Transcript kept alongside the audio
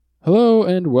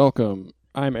Hello and welcome.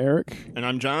 I'm Eric. And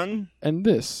I'm John. And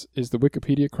this is the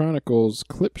Wikipedia Chronicles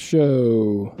Clip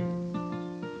Show.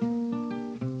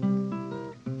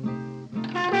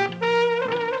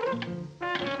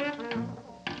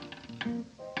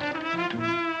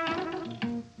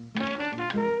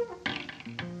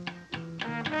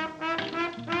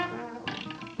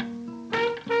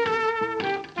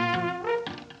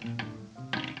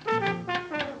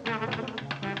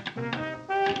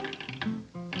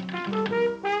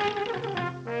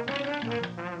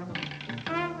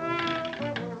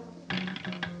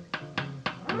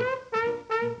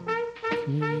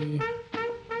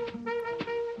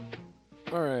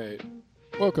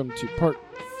 Welcome to part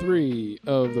 3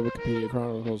 of the Wikipedia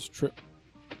Chronicles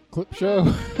clip show.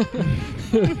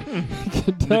 You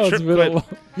can tell it's been a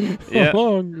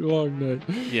long night.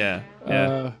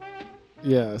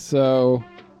 Yeah. So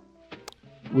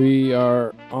we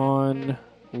are on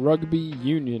Rugby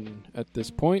Union at this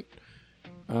point.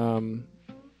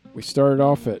 We started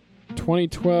off at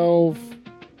 2012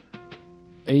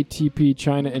 ATP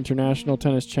China International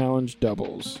Tennis Challenge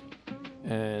doubles.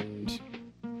 And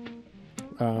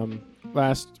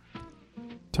last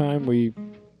time we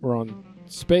were on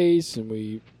space and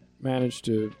we managed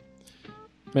to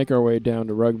make our way down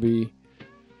to rugby.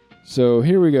 So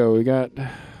here we go. We got,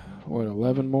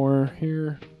 11 more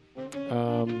here.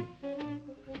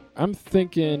 I'm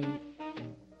thinking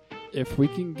if we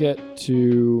can get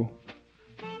to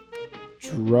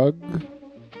drugs,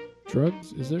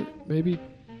 is there maybe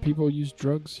people use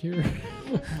drugs here?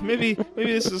 maybe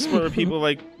this is where people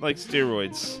like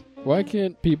steroids. Why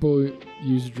can't people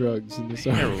use drugs in this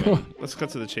article? Heroin. Let's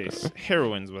cut to the chase.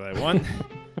 Heroin's what I want.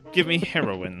 Give me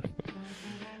heroin.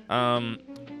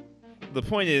 The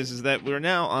point is that we're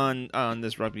now on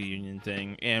this rugby union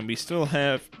thing, and we still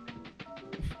have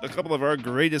a couple of our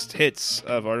greatest hits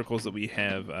of articles that we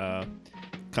have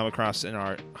come across in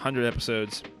our 100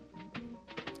 episodes.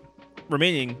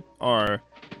 Remaining are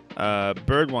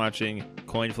bird watching,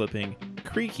 coin flipping,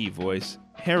 creaky voice,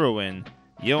 heroin,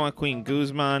 Joaquin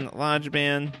Guzman,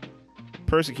 Lojban,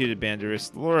 Persecuted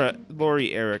Banderist,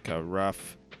 Lori Erica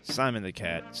Ruff, Simon the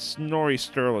Cat, Snorri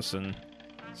Sturluson,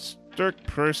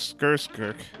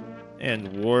 skrz,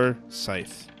 and War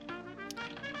Scythe.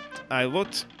 I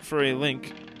looked for a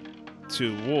link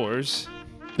to wars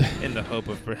in the hope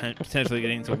of potentially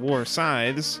getting to war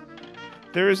scythes.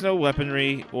 There is no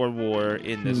weaponry or war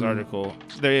in this article.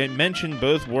 They mention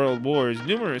both world wars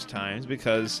numerous times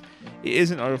because it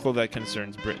is an article that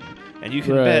concerns Britain. And you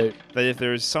can bet that if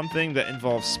there is something that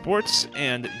involves sports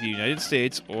and the United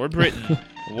States or Britain,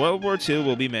 World War II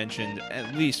will be mentioned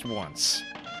at least once.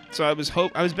 So I was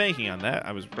banking on that.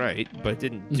 I was right, but it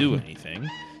didn't do anything.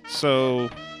 So,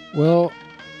 well,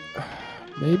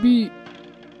 maybe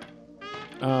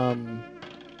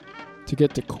to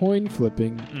get to coin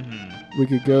flipping, we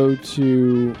could go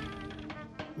to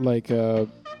like the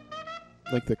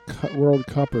World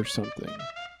Cup or something.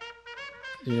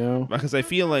 You know? Because I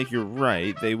feel like you're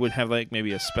right. They would have like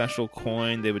maybe a special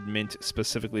coin they would mint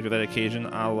specifically for that occasion,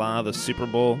 a la the Super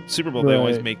Bowl. Super Bowl, They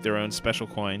always make their own special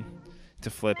coin to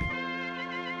flip.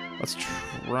 Let's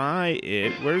try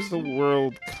it. Where's the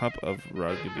World Cup of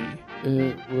Rugby?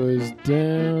 It was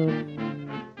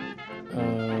down...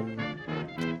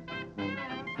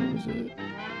 was it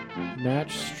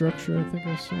match structure, I think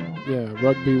I saw? Yeah,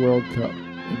 Rugby World Cup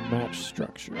and match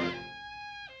structure.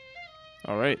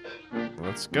 All right,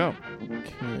 let's go.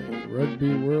 Okay,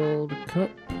 Rugby World Cup.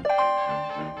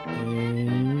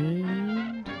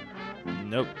 And...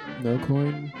 Nope. No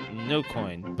coin? No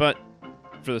coin. But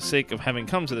for the sake of having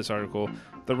come to this article,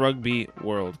 the Rugby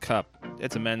World Cup.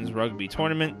 It's a men's rugby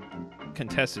tournament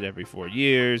contested every 4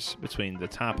 years between the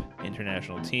top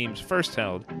international teams, first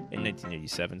held in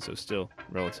 1987, so still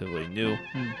relatively new,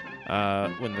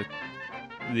 when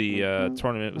the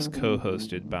tournament was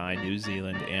co-hosted by New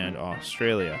Zealand and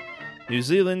Australia. New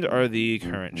Zealand are the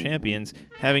current champions,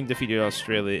 having defeated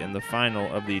Australia in the final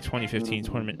of the 2015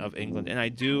 Tournament of England. And I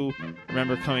do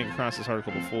remember coming across this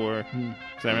article before,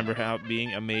 because I remember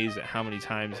being amazed at how many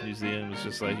times New Zealand was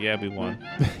just like, yeah, we won.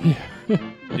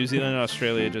 New Zealand and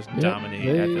Australia just dominate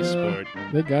at this sport.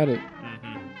 They got it.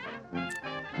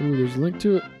 Ooh, there's a link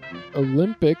to it.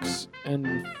 Olympics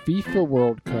and FIFA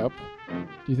World Cup.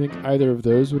 Do you think either of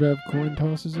those would have coin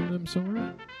tosses in them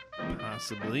somewhere?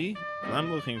 Possibly. What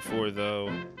I'm looking for,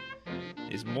 though,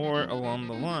 is more along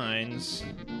the lines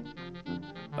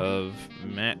of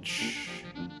match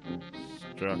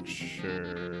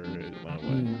structure. It went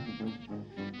away.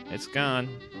 It's gone.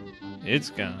 It's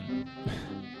gone.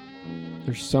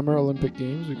 There's Summer Olympic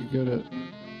Games. We could go to,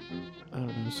 I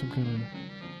don't know, some kind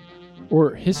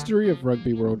Or history of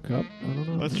Rugby World Cup. I don't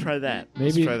know. Let's try that.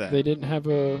 Maybe Let's try that. they didn't have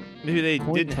a. Maybe they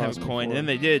coin didn't have toss a coin, before. and then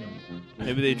they did.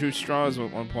 Maybe they drew straws at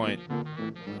one point.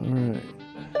 All right.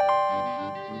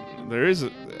 There is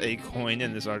a coin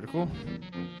in this article.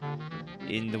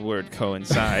 In the word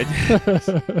coincide.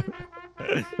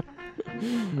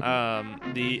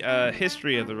 The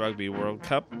history of the Rugby World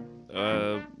Cup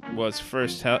was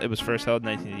first held in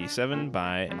 1987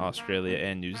 by Australia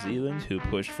and New Zealand, who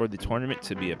pushed for the tournament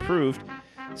to be approved.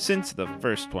 Since the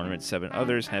first tournament, 7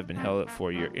 others have been held at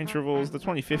 4-year intervals. The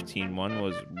 2015 one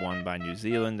was won by New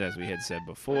Zealand, as we had said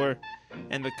before,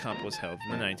 and the cup was held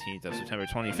from the 19th of September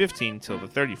 2015 till the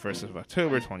 31st of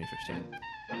October 2015.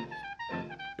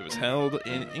 It was held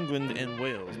in England and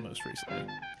Wales most recently.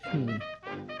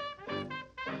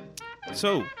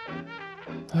 So,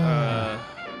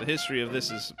 the history of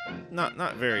this is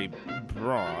not very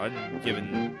broad,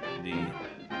 given the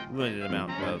limited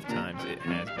amount of times it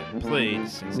has been played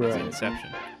since its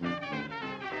inception.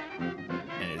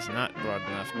 And it's not broad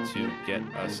enough to get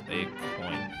us a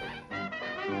coin.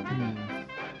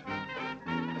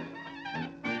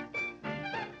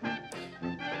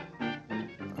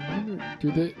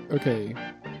 Okay.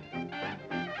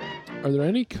 Are there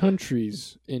any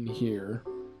countries in here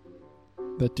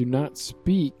that do not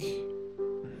speak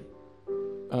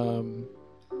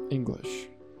English?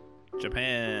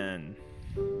 Japan.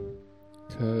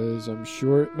 Because I'm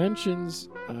sure it mentions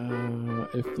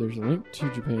if there's a link to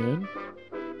Japan.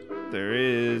 There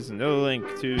is no link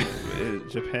to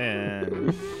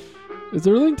Japan. Is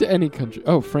there a link to any country?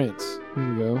 Oh, France.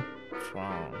 Here we go.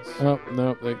 France. Oh,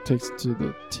 no, that takes it to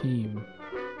the team.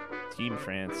 Team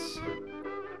France.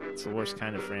 It's the worst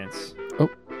kind of France. Oh,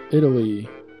 Italy.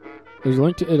 There's a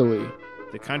link to Italy.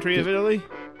 The country of Italy?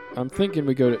 I'm thinking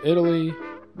we go to Italy,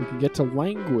 we can get to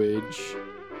language,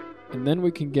 and then we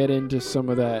can get into some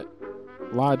of that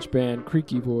lodge band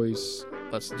creaky voice.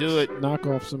 Let's do it. Knock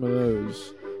off some of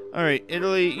those. All right,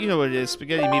 Italy, you know what it is.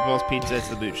 Spaghetti, meatballs, pizza, it's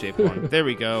the boot-shaped one. There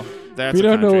we go. That's if you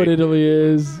a don't know country. what Italy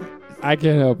is, I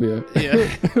can't help you. Yeah,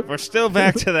 we're still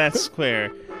back to that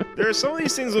square. There are some of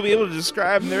these things we'll be able to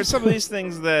describe, and there are some of these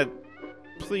things that,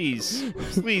 please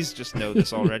just know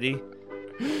this already.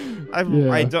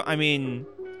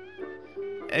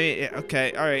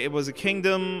 Okay, all right. It was a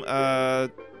kingdom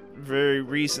very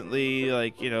recently,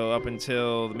 up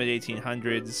until the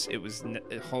mid-1800s. It was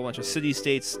a whole bunch of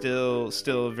city-states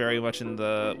still very much in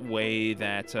the way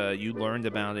that you learned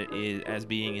about it as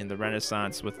being in the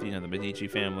Renaissance with, the Medici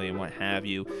family and what have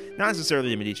you. Not necessarily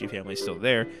the Medici family is still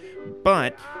there,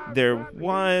 but there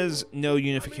was no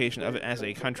unification of it as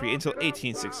a country until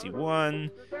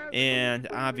 1861. And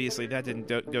obviously that didn't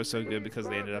go so good because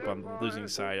they ended up on the losing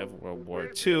side of World War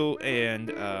II.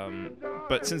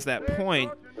 But since that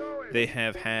point, they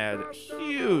have had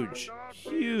huge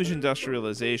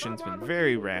industrialization. It's been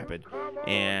very rapid,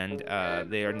 and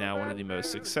they are now one of the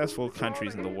most successful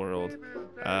countries in the world.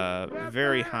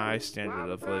 Very high standard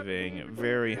of living,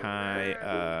 very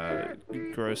high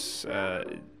gross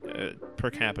per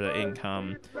capita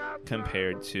income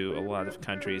compared to a lot of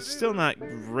countries. Still not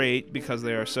great because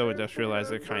they are so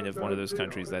industrialized. They're kind of one of those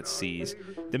countries that sees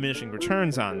diminishing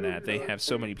returns on that. They have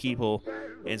so many people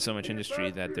and so much industry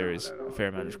that there is a fair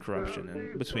amount of corruption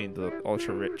in between the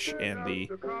ultra rich and the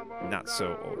not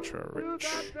so ultra rich.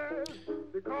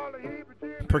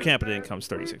 Per capita income's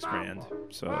 36 grand,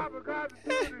 so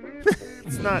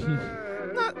it's not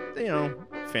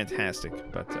fantastic,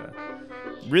 but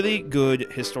really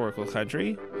good historical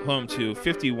country, home to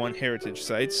 51 heritage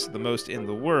sites, the most in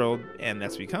the world, and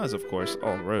that's because, of course,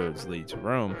 all roads lead to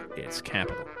Rome, its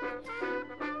capital.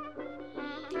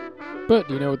 But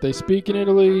do you know what they speak in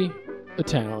Italy?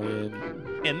 Italian.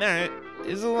 And that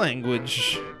is a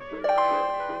language.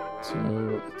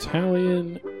 So,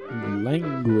 Italian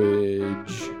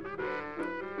language.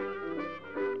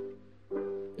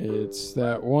 It's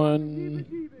that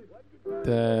one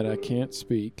that I can't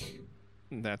speak.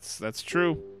 That's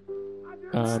true.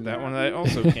 It's that one that I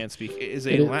also can't speak. It is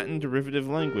a Latin derivative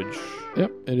language.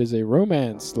 Yep, it is a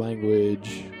Romance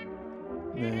language.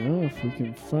 Now, if we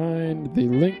can find the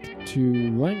link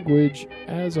to language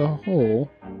as a whole.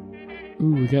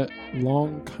 Ooh, we got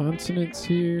long consonants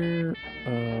here.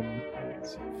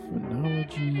 Let's see,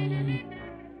 phonology.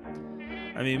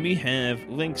 I mean, we have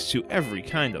links to every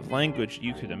kind of language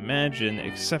you could imagine,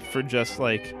 except for just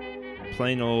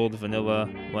plain old vanilla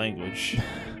language.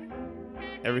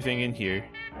 Everything in here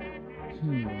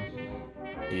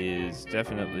is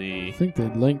definitely... I think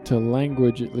they'd link to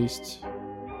language at least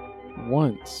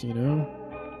once,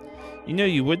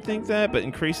 You would think that, but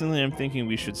increasingly I'm thinking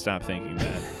we should stop thinking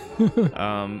that.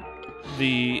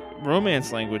 The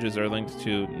Romance languages are linked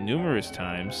to numerous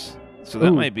times, so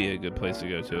that Ooh. might be a good place to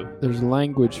go to. There's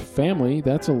Language Family.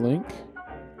 That's a link.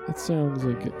 That sounds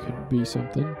like it could be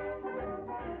something.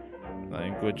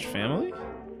 Language Family?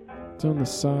 It's on the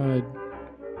side.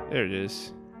 There it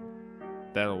is.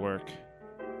 That'll work.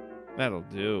 That'll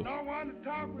do.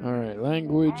 All right,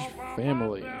 Language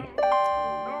Family.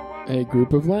 A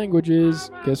group of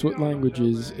languages. Guess what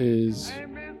languages is?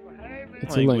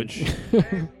 It's Language. a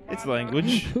link. It's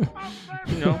language.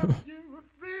 You know.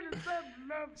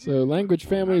 So, language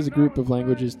family is a group of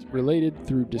languages related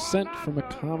through descent from a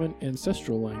common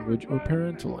ancestral language or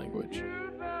parental language.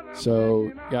 So,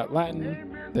 you got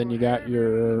Latin, then you got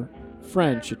your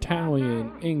French,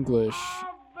 Italian, English,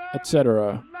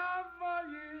 etc.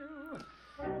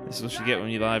 This is what you get when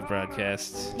you live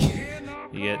broadcast.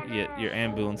 You get your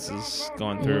ambulances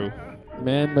going through.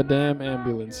 Man, madame,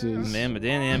 ambulances. Man,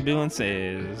 madame,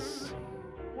 ambulances.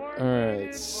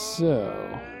 Alright,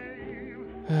 so.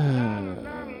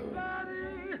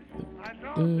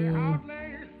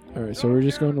 Alright, so we're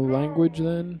just going to language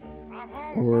then?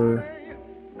 Or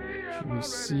should we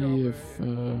see if.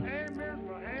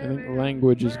 I think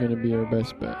language is going to be our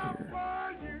best bet here.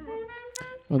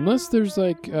 Unless there's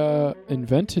like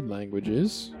invented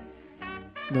languages.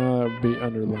 No, that would be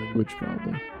under language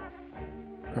probably.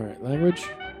 Alright, language.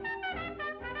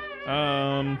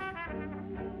 Yeah,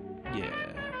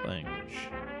 language.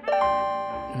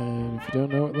 And if you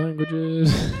don't know what language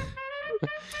is.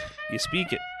 You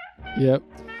speak it. Yep.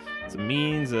 It's a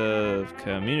means of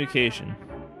communication.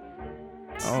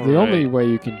 It's the only way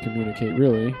you can communicate,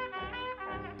 really.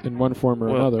 In one form or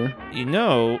another. You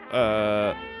know,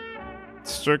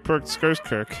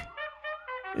 skrz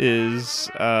is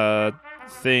a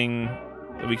thing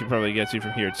that we could probably get to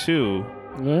from here, too.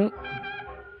 Yeah.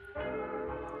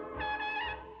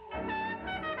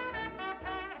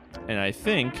 And I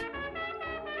think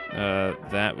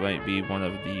that might be one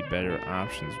of the better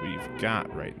options we've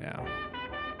got right now.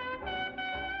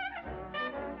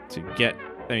 To get,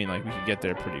 I mean, like, we could get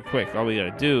there pretty quick. All we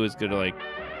gotta do is go to, like,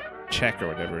 Czech or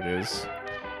whatever it is.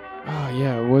 Oh,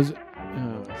 yeah, it was.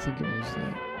 Oh, I think it was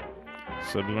that.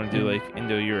 So we want to do, like,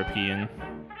 Indo-European.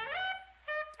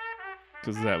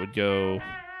 Because that would go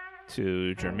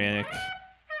to Germanic.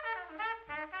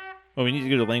 Well, we need to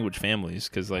go to language families,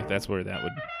 because, like, that's where that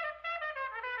would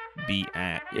be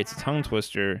at. It's a tongue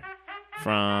twister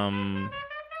from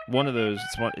one of those.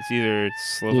 It's either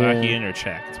Slovakian or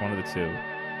Czech. It's one of the two.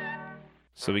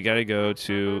 So we got to go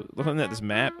to, looking at this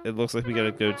map, it looks like we got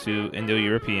to go to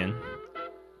Indo-European.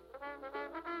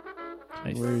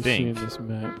 Where are you seeing this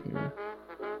map here?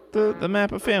 The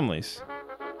map of families.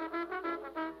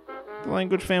 The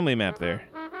language family map there.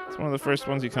 It's one of the first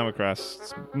ones you come across.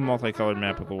 It's a multicolored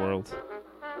map of the world.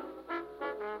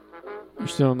 You're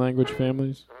still in language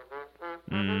families?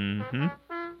 Mm-hmm.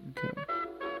 Okay.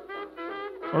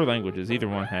 Or languages. Either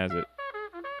one has it.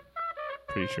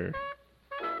 Pretty sure.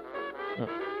 Oh,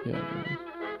 yeah.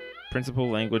 Principal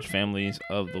language families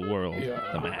of the world. Yeah.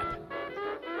 The map.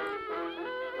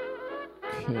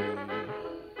 Okay.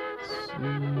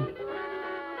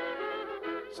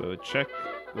 So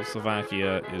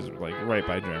Czechoslovakia is like right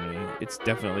by Germany. It's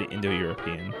definitely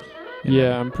Indo-European.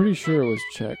 Yeah, I'm pretty sure it was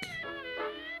Czech.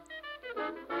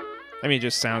 I mean, it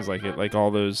just sounds like it. Like all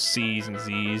those C's and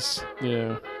Z's.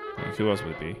 Yeah. Like who else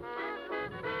would it be?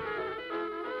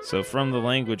 So from the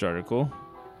language article,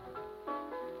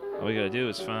 all we gotta do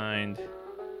is find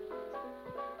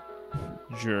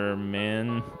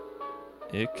Germanic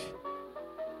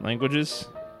languages.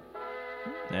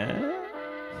 And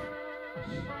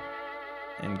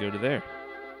go to there.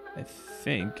 I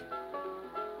think.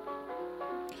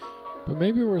 But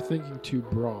maybe we're thinking too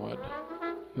broad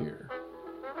here.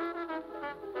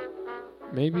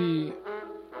 Maybe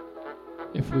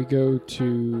if we go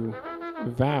to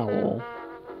vowel,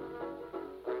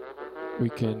 we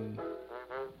can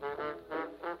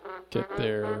get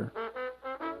there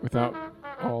without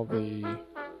all the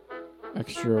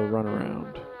extra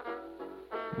runaround.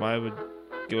 Why would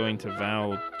going to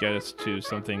vowel get us to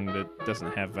something that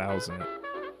doesn't have vowels in it?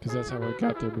 Because that's how I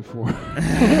got there before.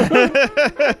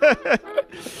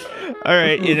 All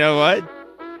right, you know what?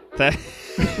 That's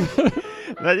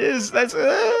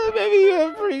maybe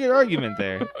a pretty good argument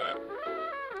there.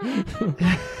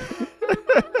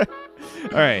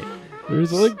 All right.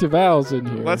 There's a link to vowels in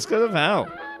here. Let's go to vowel.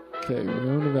 Okay, we're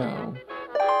going to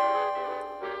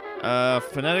vowel.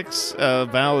 Phonetics,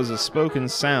 vowel is a spoken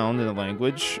sound in a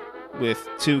language with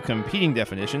two competing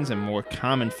definitions. A more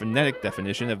common phonetic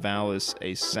definition, a vowel is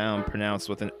a sound pronounced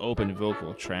with an open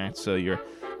vocal tract, so your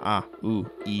ah, ooh,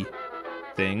 e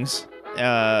things.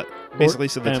 Basically,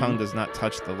 so the M. tongue does not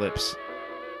touch the lips,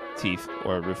 teeth,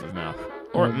 or roof of mouth.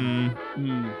 Or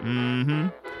mm-hmm.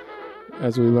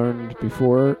 As we learned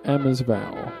before, M is a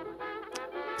vowel.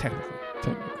 Technically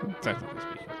speaking.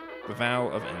 The vowel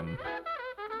of M.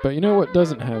 But you know what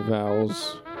doesn't have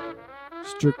vowels?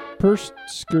 Prst,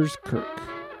 skrz,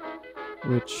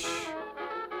 which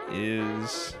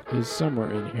is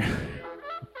somewhere in here.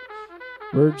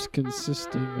 Words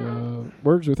consisting of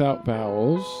words without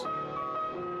vowels.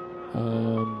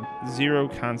 Zero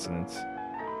consonants.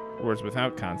 Words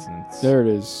without consonants. There it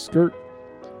is. Skirt.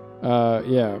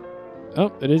 Yeah.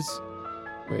 Oh, it is.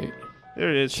 Wait.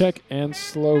 There it is. Czech and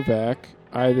Slovak,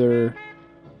 either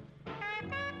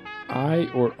I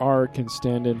or R can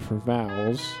stand in for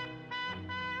vowels.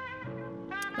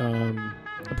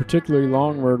 A particularly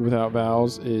long word without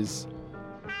vowels is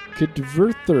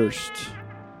kdvrthurst,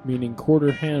 meaning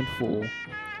quarter handful,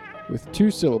 with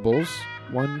 2 syllables,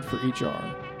 1 for each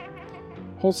R.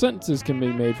 Whole sentences can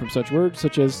be made from such words,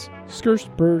 such as skrz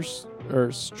prst or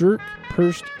strk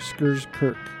prst skrz,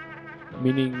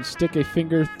 meaning stick a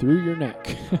finger through your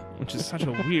neck. Which is such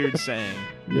a weird saying.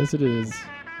 Yes, it is.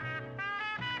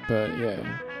 But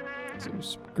yeah, so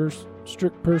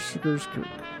strk prst skrz.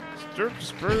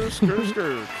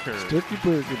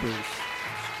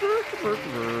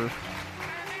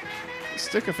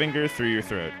 Stick a finger through your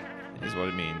throat is what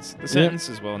it means. The sentence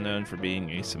is well known for being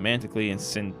a semantically and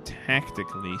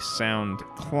syntactically sound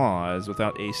clause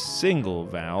without a single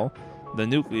vowel, the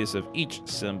nucleus of each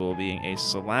symbol being a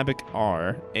syllabic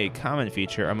R, a common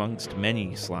feature amongst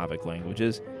many Slavic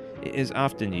languages. It is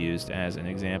often used as an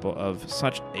example of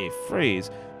such a phrase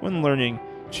when learning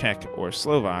Czech or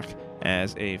Slovak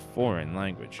as a foreign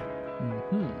language.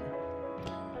 Mm-hmm.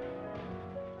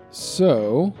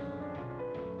 So,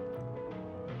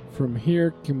 from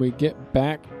here, can we get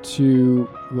back to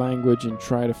language and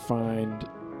try to find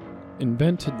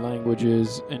invented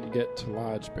languages and get to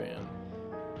Lojban?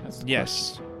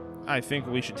 Yes. Question. I think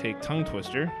we should take tongue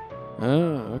twister.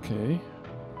 Ah, okay.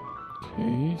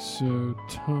 Okay, so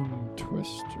tongue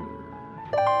twister.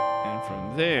 And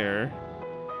from there,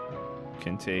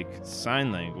 can take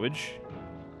sign language.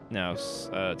 Now,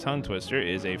 tongue twister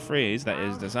is a phrase that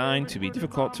is designed to be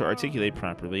difficult to articulate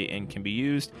properly and can be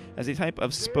used as a type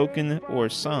of spoken or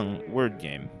sung word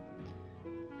game.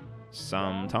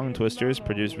 Some tongue twisters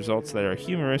produce results that are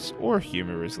humorous or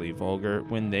humorously vulgar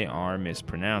when they are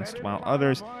mispronounced, while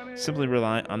others simply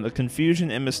rely on the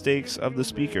confusion and mistakes of the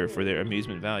speaker for their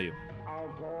amusement value.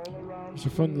 There's a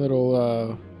fun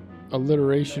little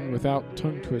alliteration without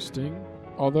tongue twisting.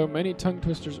 Although many tongue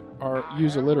twisters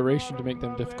use alliteration to make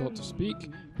them difficult to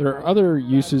speak, there are other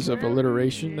uses of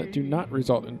alliteration that do not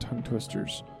result in tongue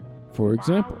twisters. For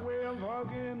example,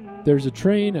 "There's a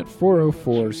train at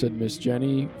 4:04, said Miss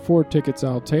Jenny. 4 tickets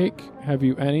I'll take. Have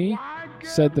you any?"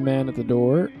 said the man at the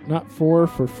door. "Not 4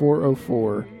 for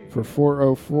 4:04. For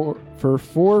 4:04 for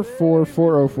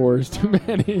 4:04 is too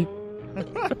many."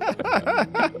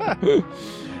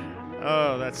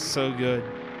 Oh, that's so good.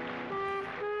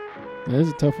 That is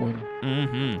a tough one.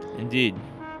 Mm-hmm. Indeed.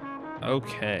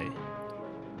 Okay.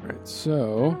 Right,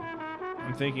 so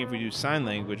I'm thinking if we do sign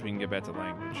language, we can get back to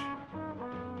language.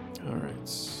 All right,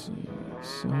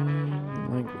 sign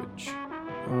language.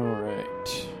 All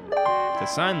right. The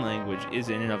sign language is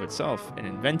in and of itself an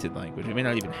invented language. We may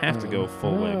not even have to go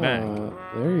full way back.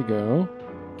 There you go.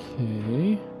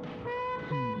 Okay.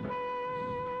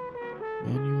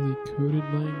 Manually coded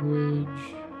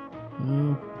language.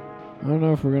 I don't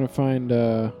know if we're going to find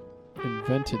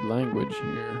invented language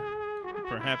here.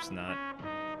 Perhaps not.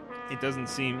 It doesn't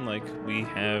seem like we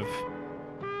have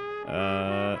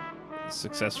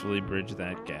successfully bridged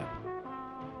that gap.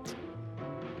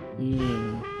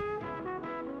 Yeah.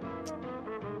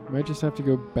 Might just have to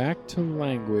go back to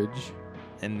language.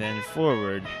 And then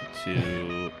forward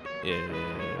to...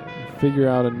 figure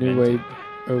out a new way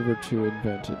over to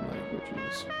invented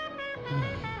languages.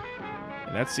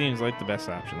 That seems like the best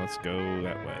option. Let's go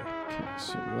that way. Okay,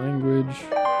 so language.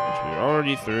 Which we're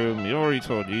already through. We already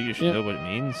told you. You should know what it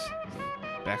means.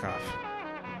 Back off.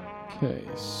 Okay,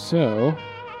 so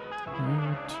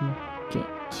how to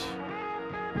get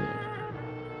there?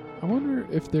 I wonder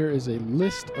if there is a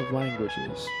list of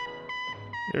languages.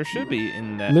 There should be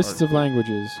in that. Lists of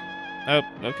languages. Oh,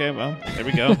 okay. Well, there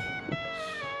we go.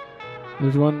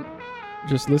 There's one.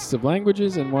 Just lists of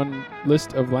languages and one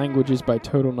list of languages by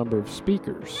total number of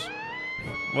speakers.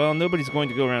 Well, nobody's going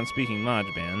to go around speaking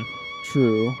Lojban.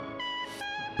 True.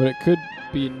 But it could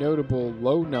be a notable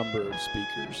low number of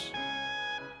speakers.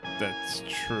 That's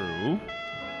true.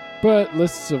 But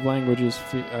lists of languages,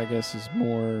 I guess, is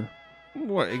more...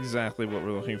 What exactly what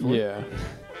we're looking for. Yeah.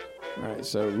 All right,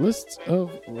 so lists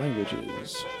of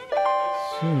languages.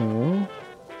 So,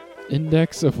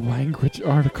 index of language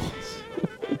articles.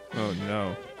 Oh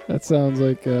no. That sounds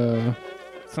like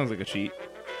Sounds like a cheat.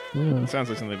 yeah, It sounds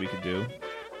like something we could do.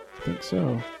 I think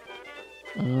so.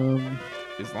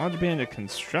 Is Lojban a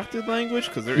constructed language?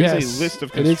 Because there Yes, is a list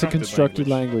of it is a constructed constructed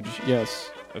language.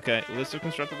 Yes. Okay, list of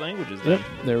constructed languages then.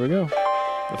 Yep. There we go.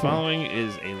 The following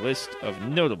is a list of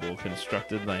notable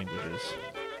constructed languages.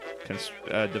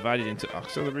 Divided into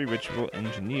auxiliary, ritual,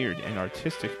 engineered, and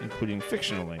artistic, including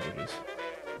fictional languages.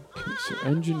 Okay, so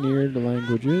engineered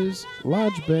languages.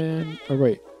 Lojban. Oh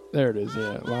wait, there it is.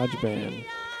 Yeah, Lojban.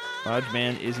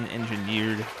 Lojban is an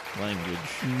engineered language.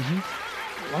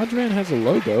 Mm-hmm. Lojban has a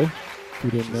logo. If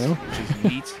you didn't know. Which is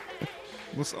neat.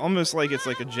 Looks almost like it's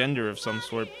like a gender of some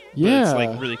sort. But Yeah. it's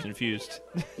like really confused.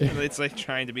 It's like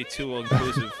trying to be too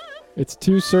inclusive. It's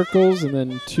 2 circles and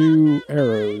then 2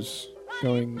 arrows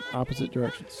going opposite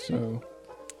directions. So,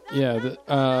 yeah.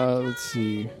 Let's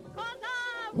see.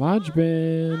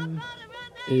 Lojban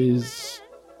is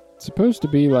supposed to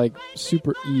be like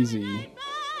super easy.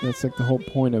 That's like the whole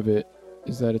point of it.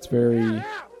 Is that it's very,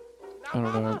 I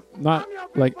don't know, not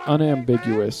like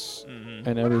unambiguous, Mm-hmm.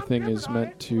 and everything is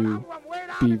meant to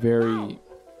be very,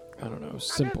 I don't know,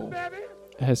 simple.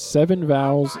 It has 7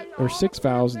 vowels or 6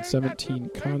 vowels and 17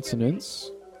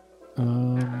 consonants.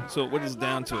 So it whittles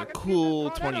down to a cool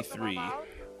 23.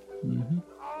 Mm-hmm.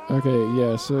 Okay,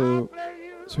 yeah. So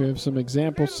we have some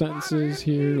example sentences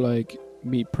here, like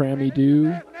 "me prammy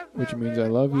do," which means I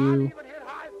love you,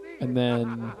 and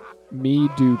then "me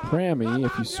do prammy."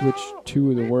 If you switch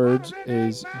 2 of the words,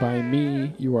 is "by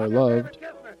me you are loved,"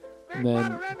 and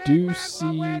then "do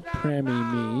see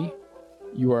prammy me,"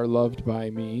 you are loved by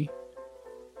me.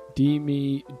 Do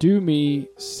me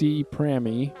see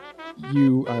prammy,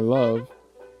 you I love.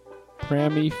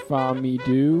 Prammy fa me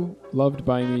do, loved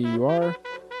by me you are.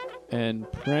 And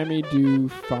prammy do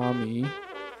fa me,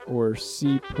 or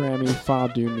see prammy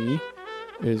fa do me,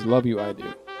 is love you I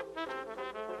do.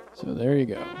 So there you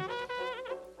go.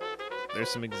 There's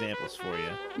some examples for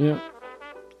you. Yeah.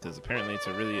 Because apparently it's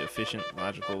a really efficient,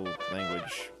 logical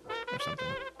language or something.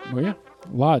 Well, yeah.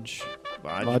 Lodge.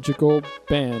 Logical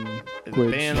ban. It's a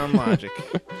ban on logic.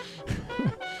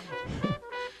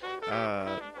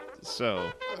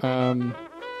 So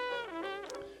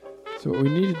what we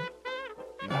needed.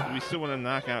 We still want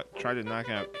to try to knock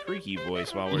out Creaky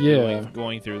voice while we're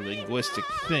going through linguistic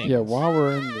things. Yeah, while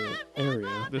we're in the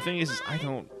area. The thing is I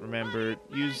don't remember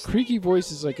Creaky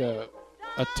voice is like a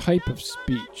type of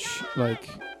speech. Like,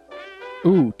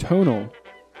 ooh, tonal.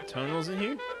 Tonal's in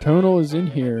here? Tonal is in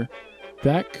here.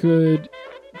 That could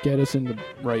get us in the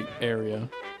right area.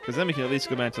 Because then we can at least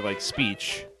go back to like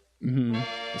speech. Mm-hmm.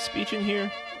 The speech in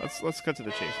here. Let's cut to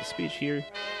the chase. The speech here.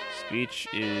 Speech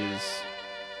is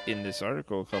in this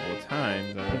article a couple of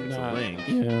times. I don't know if it's a link.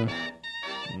 Yeah.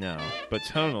 No, but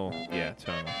tonal. Yeah,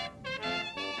 tonal.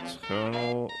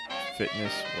 Tonal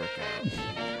fitness workout.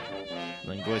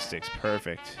 Linguistics.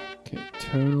 Perfect. Okay.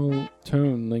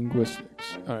 Tone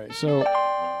linguistics. All right. So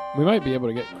we might be able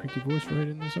to get Creaky voice right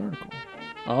in this article.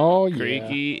 Oh yeah.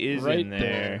 Creaky is right in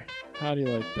there. How do you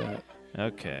like that?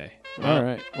 Okay. All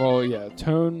right. Well, yeah.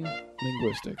 Tone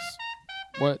linguistics.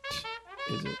 What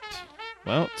is it?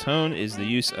 Well, tone is the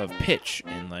use of pitch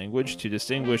in language to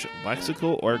distinguish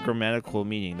lexical or grammatical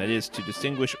meaning. That is, to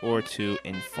distinguish or to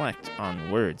inflect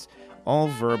on words. All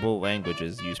verbal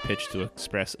languages use pitch to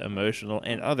express emotional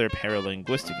and other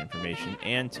paralinguistic information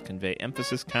and to convey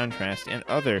emphasis, contrast, and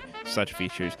other such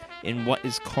features in what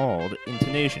is called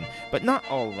intonation. But not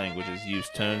all languages use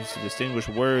tones to distinguish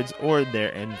words or their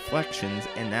inflections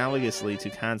analogously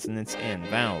to consonants and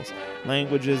vowels.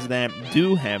 Languages that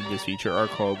do have this feature are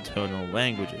called tonal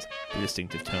languages. The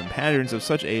distinctive tone patterns of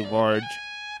such a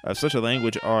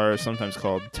language are sometimes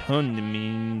called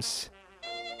tonemes,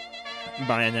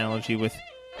 by analogy with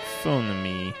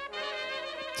phoneme.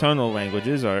 Tonal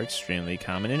languages are extremely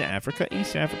common in Africa,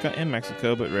 East Africa, and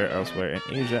Mexico, but rare elsewhere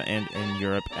in Asia and in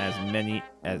Europe. As many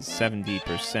as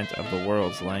 70% of the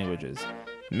world's languages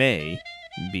may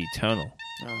be tonal.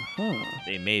 Uh-huh.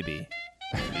 They may be.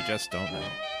 We just don't know.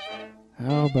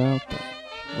 How about that?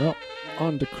 Well,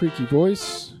 on to Creaky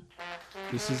voice.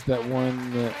 This is that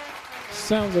one that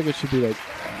sounds like it should be like...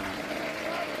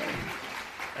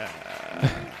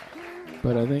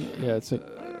 But I think, yeah, it's like...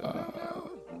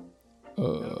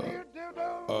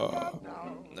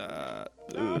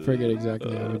 I forget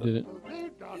exactly how we did it.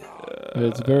 But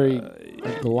it's very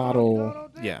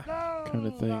glottal kind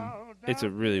of thing. It's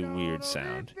a really weird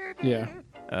sound. Yeah.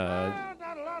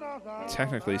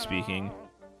 Technically speaking,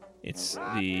 it's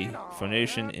the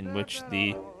phonation in which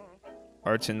the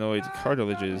arytenoid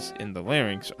cartilages in the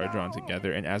larynx are drawn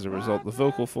together, and as a result, the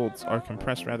vocal folds are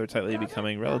compressed rather tightly,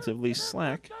 becoming relatively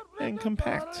slack and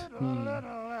compact.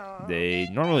 They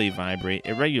normally vibrate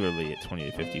irregularly at 20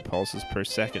 to 50 pulses per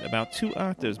second, about 2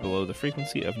 octaves below the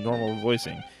frequency of normal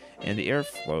voicing, and the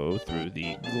airflow through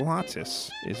the glottis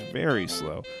is very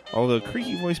slow. Although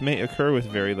creaky voice may occur with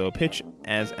very low pitch,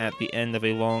 as at the end of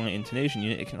a long intonation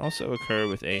unit, it can also occur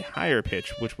with a higher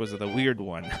pitch, which was the weird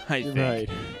one, I think. Right.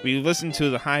 We listened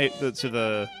to the high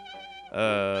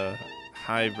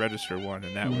register one,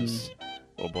 and that was,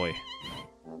 oh boy.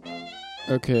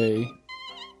 Okay.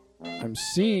 I'm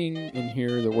seeing in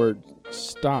here the word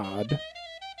Stød,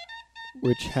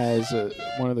 which has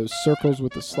one of those circles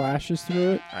with the slashes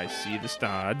through it. I see the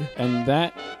Stød. And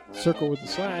that circle with the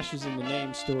slash is in the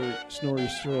name Snorri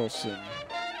Sturluson,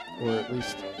 or at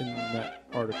least in that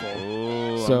article.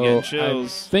 Oh, so I'm getting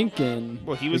chills. I'm thinking.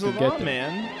 Well, he was a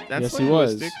lawman. That's yes, he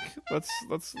was. Let's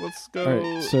go. All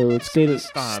right, so let's go to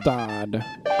Stød. Stød.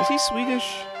 Is he Swedish?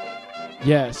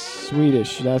 Yes,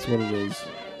 Swedish. That's what it is,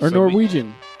 or So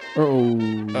Norwegian. Oh.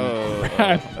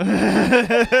 Crap.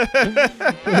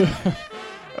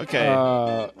 Okay.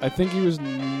 I think he was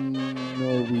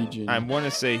Norwegian. I want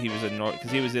to say he was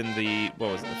because he was in the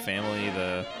what was it? The family.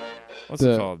 What's it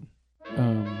The- called?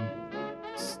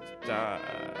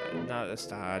 Not a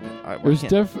Stød.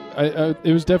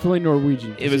 It was definitely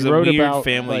Norwegian. It was he a wrote weird about,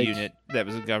 family like, unit that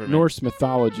was a government. Norse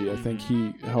mythology. I think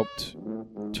he helped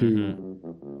to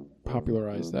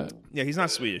popularize that. Yeah, he's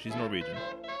not Swedish. He's Norwegian.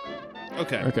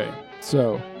 Okay. Okay,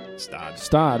 so Stød.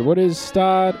 Stød. What is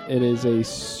Stød? It is a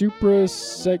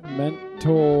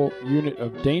suprasegmental unit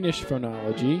of Danish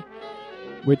phonology,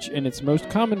 which in its most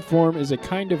common form is a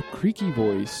kind of creaky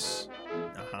voice,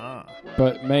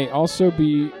 but may also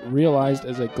be realized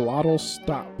as a glottal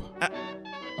stop,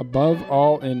 above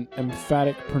all in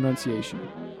emphatic pronunciation.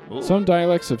 Ooh. Some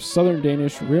dialects of Southern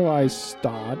Danish realize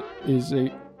Stød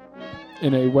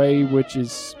in a way which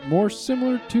is more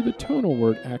similar to the tonal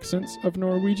word accents of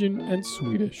Norwegian and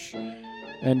Swedish.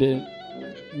 And in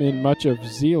much of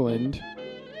Zealand...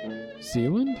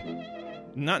 Zealand?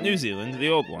 Not New Zealand, the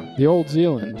old one. The old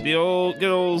Zealand. Good old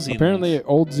Zealand. Apparently,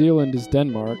 Old Zealand is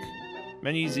Denmark.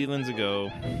 Many Zealands ago.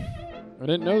 I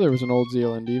didn't know there was an Old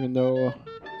Zealand, even though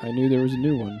I knew there was a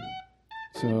new one.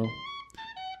 So,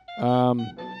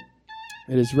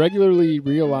 it is regularly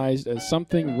realized as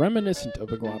something reminiscent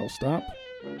of a glottal stop.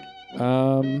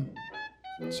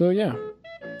 So yeah,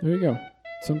 there you go.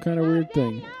 Some kind of weird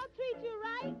thing.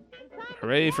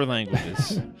 Hooray for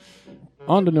languages.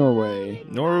 On to Norway.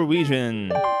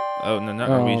 Norwegian. Oh, no, not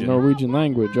Norwegian. Norwegian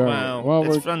language. All right. Wow,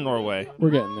 Well, it's from Norway. we're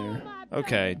getting there.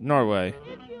 Okay, Norway.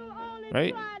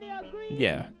 Right?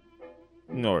 Yeah.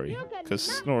 Nori. Because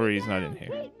Snorri's not in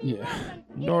here. Yeah.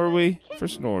 Norway for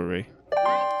Snorri.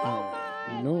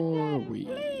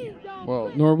 Norway.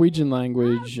 Well, Norwegian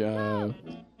language,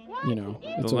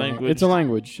 it's language. a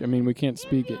language. I mean, we can't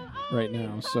speak it right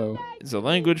now, so. It's a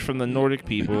language from the Nordic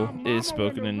people. It is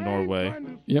spoken in Norway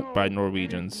by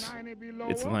Norwegians.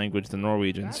 It's the language the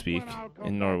Norwegians speak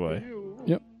in Norway.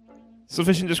 Yep.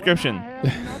 Sufficient description.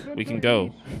 We can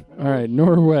go. All right,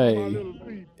 Norway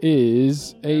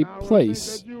is a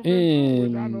place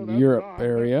in Northern Europe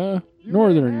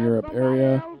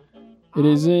area. It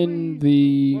is in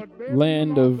the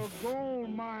land of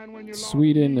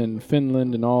Sweden and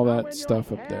Finland and all that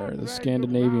stuff up there, the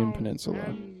Scandinavian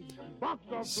peninsula.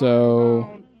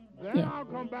 So, yeah.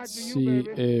 Let's see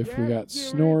if we got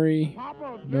Snorri.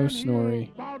 No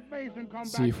Snorri.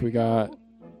 Let's see if we got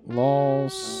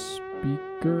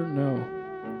Lawspeaker. No.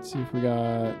 Let's see if we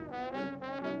got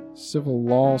civil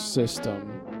law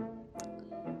system.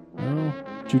 No.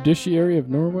 Judiciary of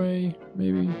Norway,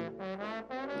 maybe?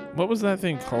 What was that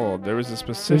thing called? There was a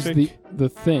specific... There's the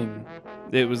thing.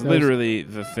 It was literally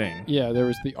the thing. Yeah, there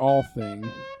was the all thing.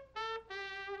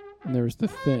 And there was the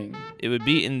thing. It would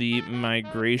be in the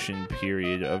migration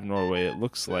period of Norway, it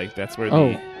looks like. That's where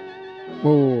Whoa,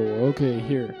 okay,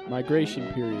 here.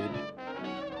 Migration period.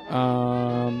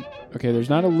 Okay, there's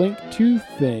not a link to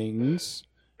things,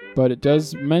 but it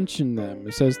does mention them.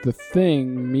 It says the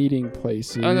thing meeting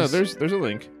places. Oh, no, there's a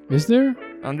link. Is there?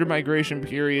 Under migration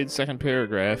period, second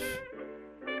paragraph,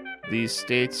 these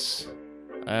states,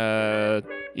 each of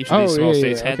these small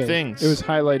states had things. It was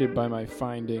highlighted by my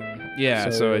finding. Yeah,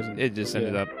 so it just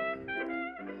ended up.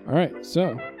 All right,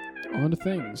 so on to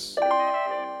things.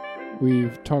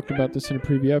 We've talked about this in a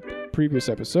previous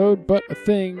episode, but a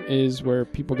thing is where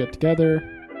people get together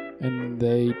and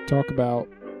they talk about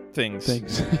things.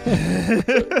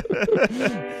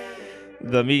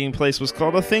 The meeting place was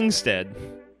called a thingstead.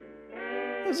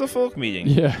 It's a folk meeting.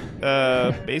 Yeah.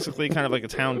 Basically kind of like a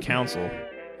town council.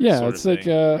 Yeah, sort it's of like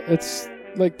thing. it's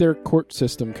like their court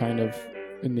system kind of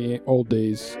in the old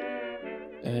days.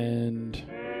 And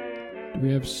do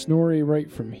we have Snorri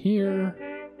right from here?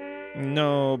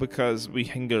 No, because we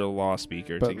can go to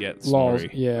Lawspeaker to get laws, Snorri.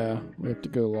 yeah, we have to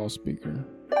go to Lawspeaker. And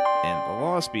the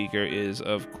Lawspeaker is,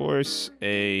 of course,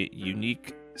 a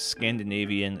unique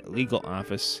Scandinavian legal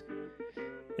office.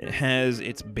 It has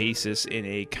its basis in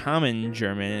a common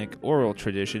Germanic oral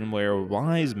tradition where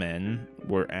wise men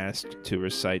were asked to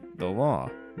recite the law.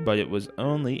 But it was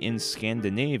only in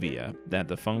Scandinavia that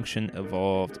the function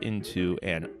evolved into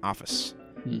an office.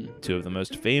 Two of the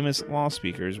most famous law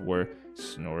speakers were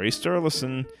Snorri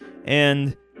Sturluson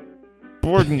and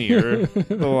Borgnir,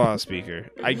 the law speaker.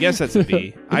 I guess that's a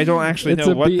B. I don't actually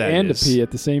know what that is. It's a B and a P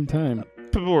at the same time.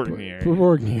 Borgnir.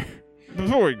 Borgnir.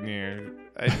 Borgnir.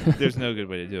 There's no good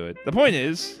way to do it. The point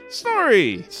is,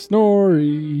 Snorri.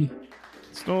 Snorri.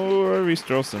 Snorri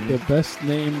Sturluson. The best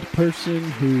named person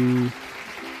who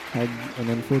had an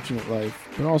unfortunate life,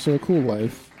 but also a cool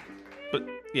life. But,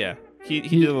 yeah, he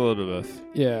did a little bit of both.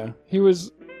 Yeah, he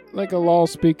was like a law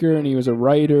speaker, and he was a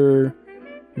writer.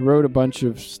 He wrote a bunch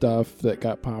of stuff that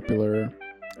got popular.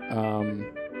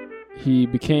 He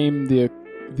became the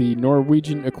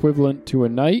Norwegian equivalent to a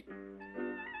knight,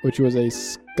 which was a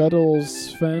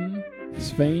Skuddlesvein.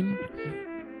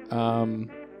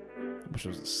 Which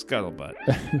was a scuttlebutt.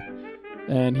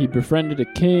 And he befriended a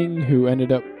king who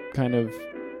ended up kind of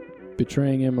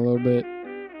betraying him a little bit.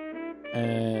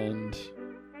 And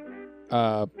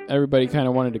everybody kind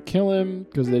of wanted to kill him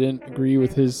because they didn't agree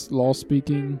with his law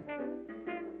speaking.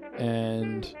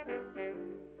 And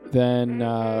then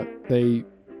they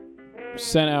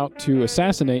sent out to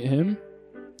assassinate him.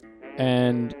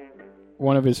 And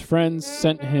one of his friends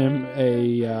sent him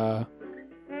a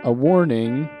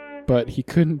warning, but he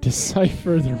couldn't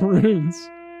decipher the runes.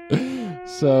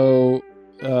 So,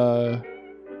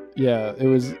 yeah, it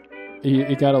was...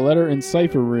 He got a letter in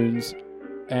cipher runes,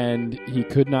 and he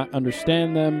could not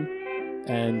understand them,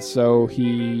 and so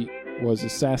he was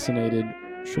assassinated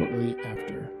shortly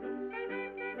after.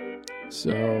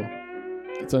 So,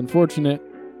 it's unfortunate.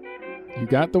 You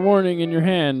got the warning in your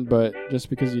hand, but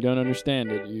just because you don't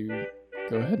understand it, you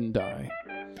go ahead and die.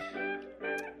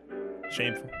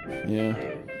 Shameful. Yeah.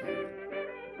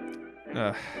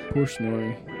 Poor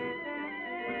Snorri.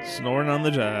 Snoring on the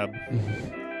job.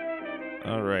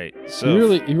 All right.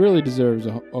 So he really deserves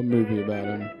a movie about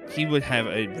him. He would have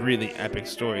a really epic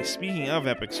story. Speaking of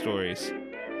epic stories,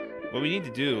 what we need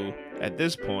to do at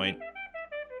this point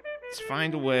is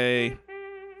find a way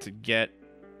to get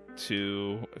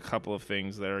to a couple of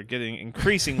things that are getting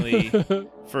increasingly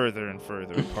further and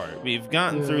further apart. We've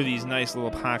gotten through these nice little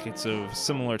pockets of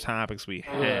similar topics we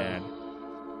had.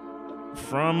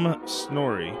 From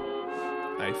Snorri,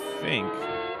 I think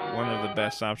one of the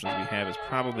best options we have is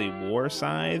probably War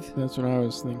Scythe. That's what I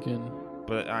was thinking.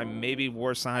 But maybe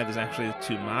War Scythe is actually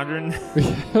too modern.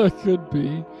 It could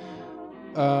be.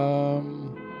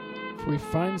 If we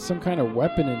find some kind of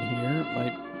weapon in here,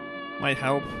 it might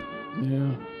help.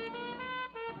 Yeah.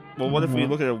 Well, what if we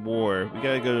look at a war? We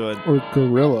gotta go to or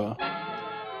guerrilla.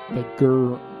 Like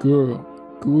gorillas.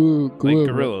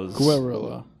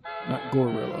 Guerrilla, not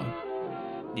gorilla.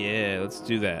 Yeah, let's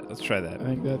do that. Let's try that. I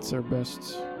think that's our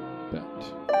best bet.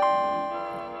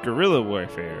 Guerrilla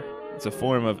warfare. It's a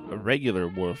form of irregular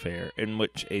warfare in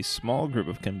which a small group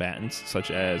of combatants,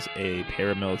 such as a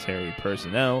paramilitary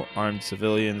personnel, armed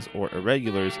civilians, or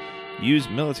irregulars, use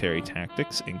military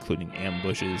tactics, including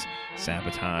ambushes,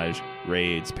 sabotage,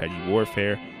 raids, petty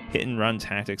warfare, hit-and-run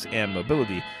tactics, and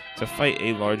mobility, to fight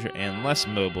a larger and less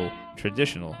mobile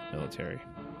traditional military.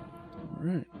 All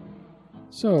right.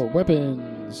 So,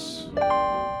 weapons.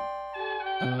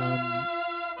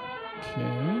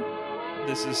 Okay.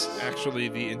 This is actually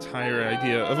the entire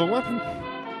idea of a weapon.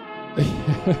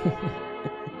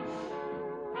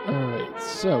 Alright,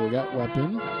 so we got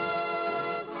weapon.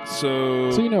 So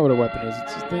you know what a weapon is.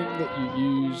 It's a thing that you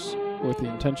use with the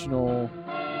intention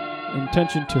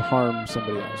to harm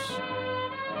somebody else.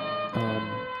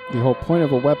 The whole point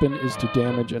of a weapon is to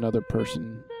damage another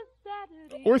person.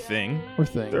 Or thing.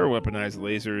 There are weaponized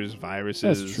lasers,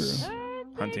 viruses. That's true.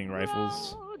 Hunting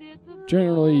rifles.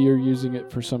 Generally, you're using it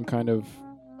for some kind of,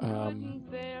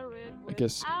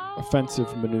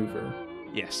 offensive maneuver.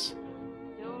 Yes.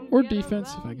 Or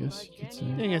defensive, I guess you could say.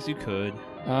 I guess you could.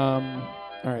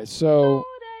 Alright, so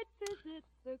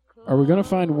are we going to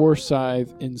find War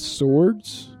Scythe in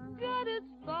swords?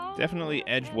 Definitely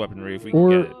edged weaponry if we can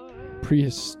get it.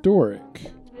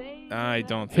 Prehistoric? I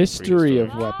don't think History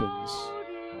prehistoric. of weapons.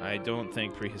 I don't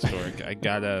think prehistoric. I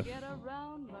gotta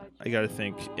I gotta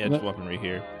think edged weaponry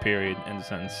here. Period. End of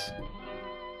sentence.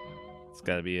 It's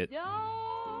gotta be it.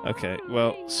 Okay,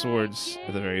 well, swords,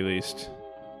 at the very least,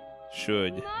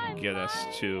 should get us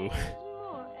to...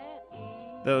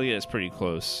 That'll get us pretty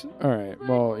close. Alright,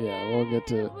 well, yeah, we'll get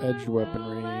to edged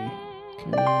weaponry.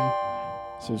 Okay.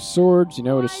 So swords, you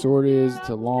know what a sword is? It's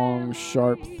a long,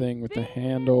 sharp thing with a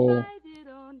handle.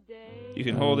 You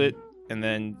can hold it, and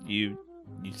then you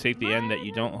take the end that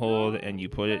you don't hold, and you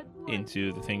put it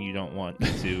into the thing you don't want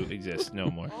to exist no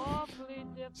more.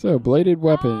 So, bladed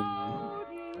weapon.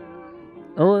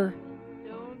 Or,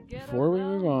 before we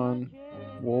move on,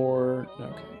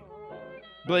 okay.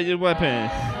 Bladed weapon.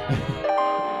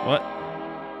 What?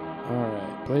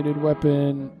 Alright, bladed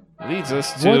weapon. Leads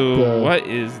us to, what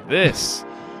is this?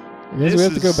 I guess we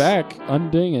have to go back,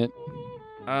 unding it.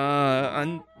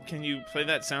 Can you play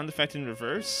that sound effect in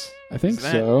reverse? I think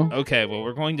so. Okay, well,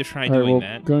 we're going to try doing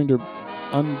that. We're going to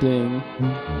unding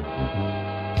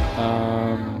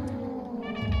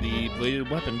the bladed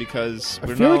weapon because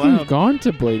we're I feel not like allowed. we've gone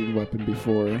to bladed weapon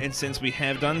before. And since we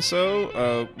have done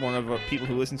so, one of the people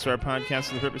who listens to our podcast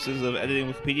for the purposes of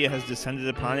editing Wikipedia has descended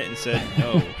upon it and said,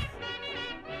 no,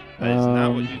 that is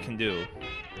not what you can do.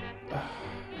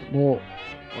 Well,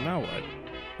 now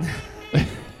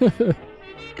what?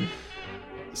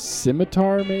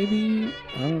 Scimitar, maybe?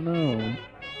 I don't know.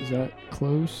 Is that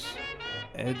close?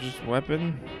 Edged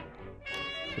weapon?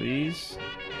 Please?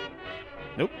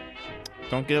 Nope.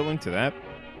 Don't get a link to that.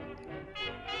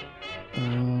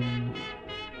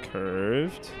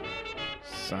 Curved.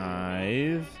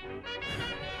 Scythe.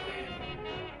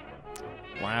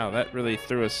 Wow, that really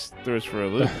threw us for a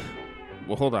loop.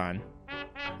 Well, hold on.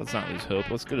 Let's not lose hope.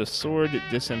 Let's go to sword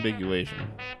disambiguation.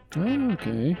 Oh,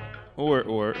 okay. Or.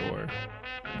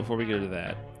 Before we go to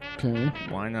that, okay,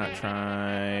 why not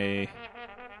try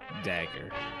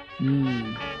dagger?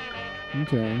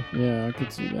 Okay, yeah, I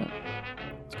could see that.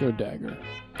 Let's go dagger.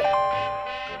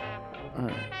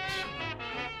 Alright.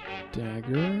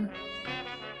 Dagger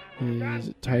is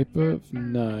a type of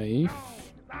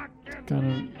knife.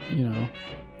 Kind of,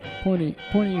 pointy,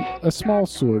 a small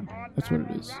sword. That's what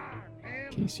it is.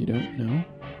 In case you don't know.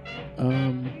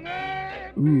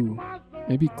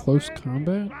 Maybe close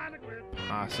combat?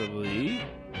 Possibly.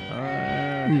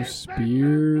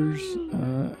 Spears.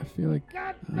 I feel like,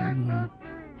 I don't know.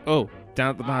 Oh, down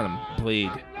at the bottom,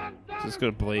 blade. So let's go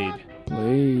to blade.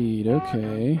 Blade,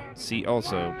 okay. See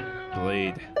also,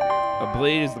 blade. A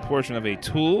blade is the portion of a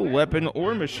tool, weapon,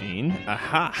 or machine.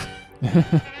 Aha!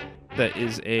 that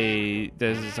is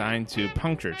designed to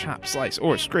puncture, chop, slice,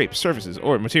 or scrape surfaces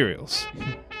or materials.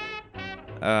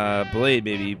 Blade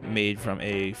may be made from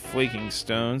a flaking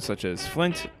stone such as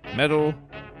flint, metal,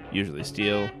 usually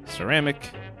steel, ceramic,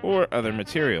 or other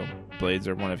material. Blades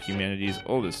are one of humanity's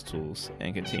oldest tools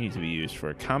and continue to be used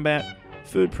for combat,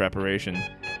 food preparation,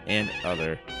 and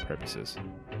other purposes.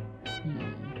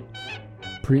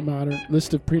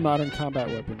 List of pre-modern combat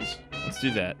weapons. Let's do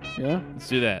that. Yeah? Let's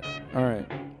do that. All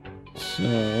right. So,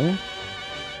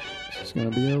 this is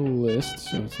going to be a list,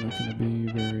 so it's not going to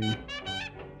be very...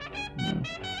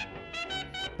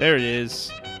 There it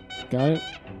is. Got it?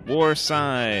 War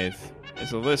Scythe.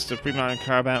 It's a list of pre-modern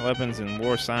combat weapons, and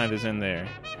War Scythe is in there.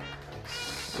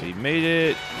 We made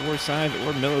it. War Scythe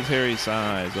or military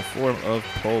scythe, a form of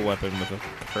pole weapon with a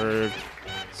curved,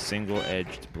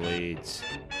 single-edged blades.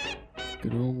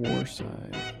 Good old War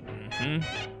Scythe.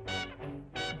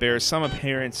 Bears some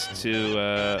appearance to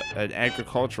an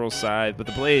agricultural scythe, but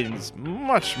the blade is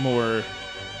much more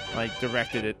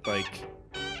directed at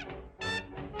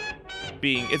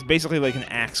it's basically like an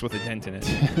axe with a dent in it,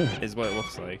 is what it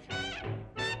looks like.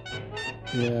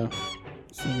 Yeah.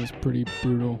 This thing is pretty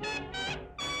brutal.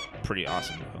 Pretty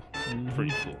awesome, though.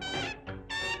 Pretty cool.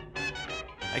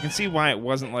 I can see why it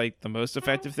wasn't, the most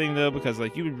effective thing, though, because,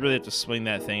 you would really have to swing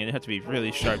that thing, and it'd have to be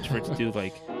really sharp for it to do,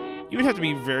 you would have to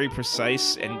be very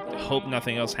precise and hope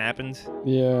nothing else happened.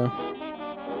 Yeah.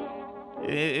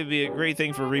 It'd be a great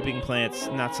thing for reaping plants,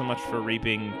 not so much for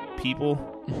reaping people.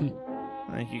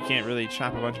 You can't really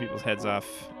chop a bunch of people's heads off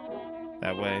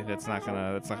that way. That's not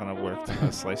gonna work to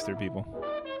slice through people.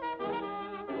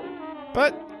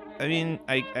 But I mean,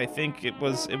 I think it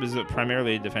was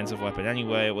primarily a defensive weapon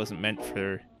anyway. It wasn't meant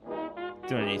for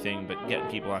doing anything but getting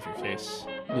people off your face.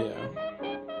 Yeah.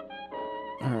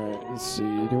 All right. Let's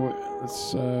see.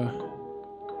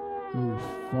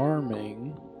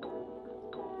 Farming.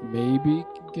 Maybe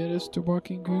get us to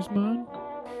Joaquin Guzman.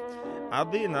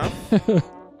 Oddly enough.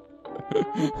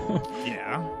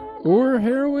 Yeah. Or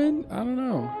heroin? I don't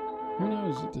know. Who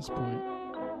knows at this point?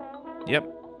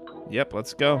 Yep,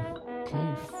 let's go.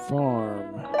 Okay,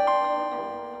 farm.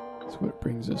 That's what it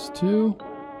brings us to.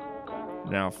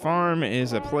 Now, farm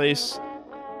is a place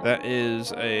that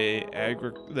is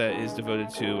devoted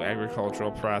to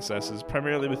agricultural processes,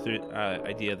 primarily with the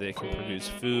idea that it can produce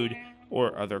food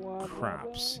or other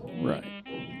crops. Right.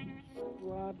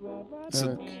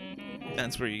 So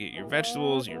that's where you get your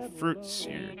vegetables, your fruits,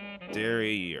 your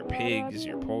dairy, your pigs,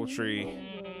 your poultry.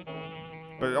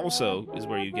 But it also is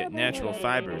where you get natural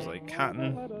fibers like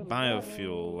cotton,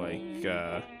 biofuel like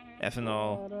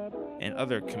ethanol, and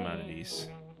other commodities.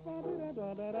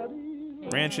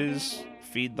 Ranches,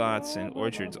 feedlots, and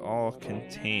orchards are all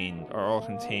contained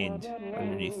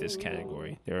underneath this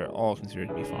category. They're all considered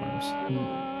to be farms.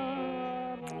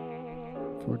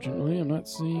 Fortunately, I'm not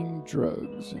seeing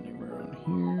drugs anywhere on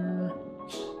here.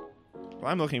 What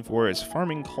I'm looking for is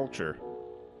farming culture.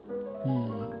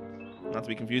 Not to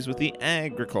be confused with the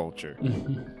agriculture.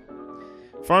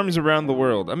 Farms around the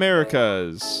world.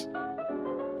 Americas.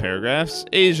 Paragraphs,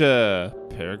 Asia.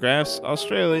 Paragraphs,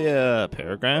 Australia.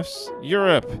 Paragraphs,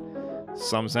 Europe.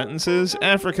 Some sentences,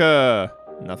 Africa.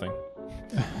 Nothing.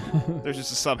 There's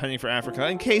just a subheading for Africa,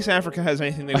 in case Africa has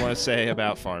anything they want to say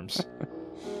about farms.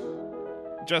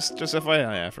 Just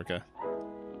FYI, Africa.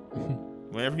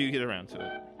 Whenever you get around to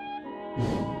it.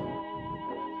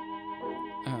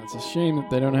 It's a shame that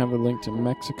they don't have a link to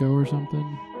Mexico or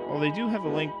something. Well, they do have a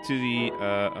link to the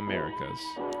Americas.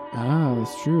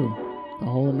 That's true. The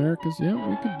whole Americas? Yeah,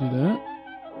 we could do that.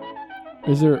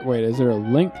 Is there a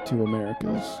link to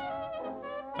Americas?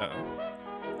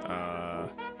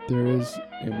 There is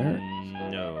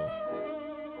Americas. No.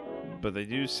 But they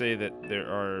do say that there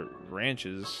are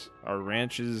ranches. Are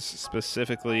ranches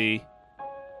specifically?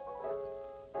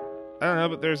 I don't know,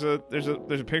 but there's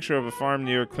a picture of a farm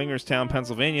near Klingerstown,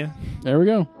 Pennsylvania. There we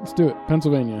go. Let's do it.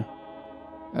 Pennsylvania.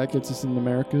 That gets us in the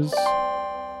Americas.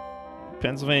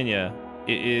 Pennsylvania.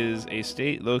 It is a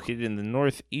state located in the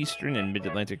northeastern and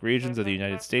mid-Atlantic regions of the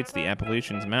United States. The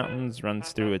Appalachian Mountains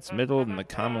runs through its middle, and the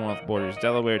Commonwealth borders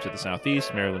Delaware to the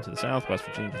southeast, Maryland to the south, West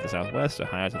Virginia to the southwest,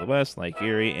 Ohio to the west, Lake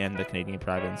Erie, and the Canadian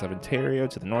province of Ontario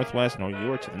to the northwest, New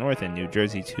York to the north, and New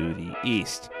Jersey to the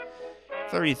east.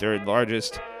 33rd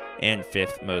largest and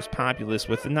 5th most populous,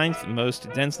 with the 9th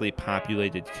most densely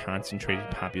populated concentrated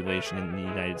population in the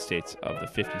United States of the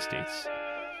 50 states.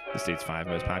 The state's 5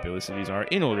 most populous cities are,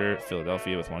 in order,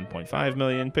 Philadelphia with 1.5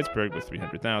 million, Pittsburgh with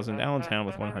 300,000, Allentown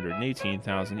with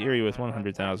 118,000, Erie with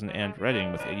 100,000, and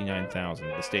Reading with 89,000.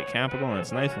 The state capital and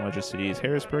its 9th largest city is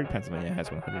Harrisburg. Pennsylvania has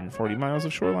 140 miles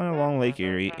of shoreline along Lake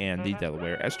Erie and the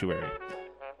Delaware Estuary.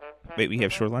 Wait, we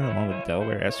have shoreline along the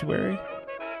Delaware Estuary?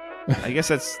 I guess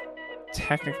that's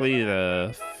technically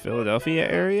the Philadelphia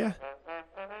area?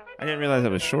 I didn't realize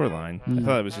that was shoreline. I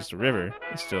thought it was just a river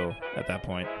still at that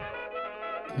point.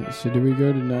 Okay, so do we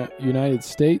go to United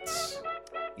States?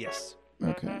 Yes.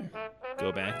 Okay.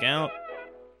 Go back out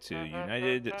to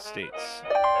United States.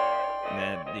 And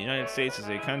then the United States is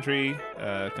a country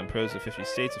composed of 50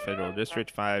 states, a federal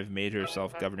district, 5 major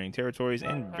self-governing territories,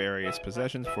 and various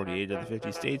possessions. 48 of the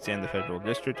 50 states and the federal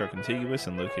district are contiguous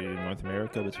and located in North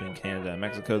America between Canada and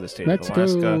Mexico. The state of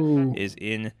Alaska is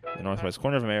in the northwest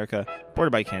corner of America,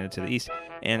 bordered by Canada to the east,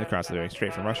 and across the Bering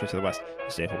Strait from Russia to the west.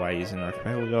 The state of Hawaii is in an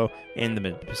archipelago in the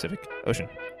mid-Pacific Ocean.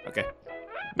 Okay.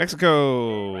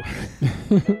 Mexico!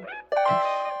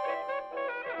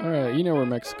 All right, you know where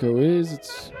Mexico is.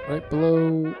 It's right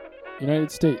below United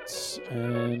States,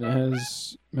 and it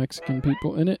has Mexican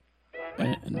people in it,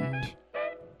 and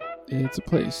it's a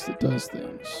place that does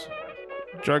things.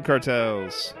 Drug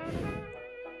cartels.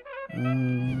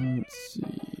 Let's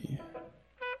see.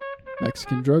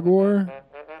 Mexican drug war?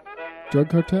 Drug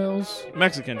cartels?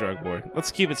 Mexican drug war.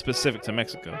 Let's keep it specific to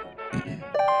Mexico.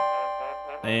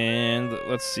 And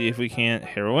let's see if we can't.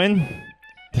 Heroin.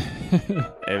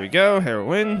 There we go,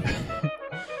 heroin.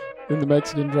 In the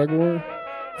Mexican drug war?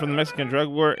 From the Mexican drug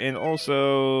war, and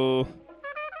also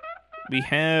we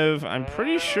have, I'm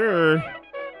pretty sure,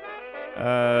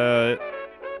 in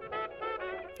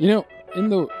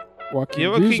the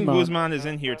Joaquin Guzman is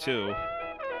in here too.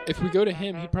 If we go to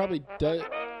him, he probably did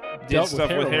stuff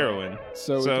with heroin.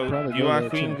 So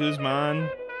Joaquin Guzman,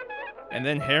 and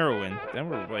then heroin. Then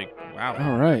we're like, wow.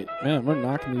 All right, man, we're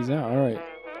knocking these out. All right,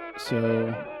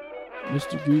 so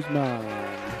Mr. Guzman.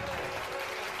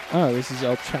 Oh, this is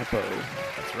El Chapo.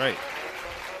 That's right.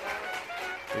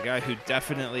 The guy who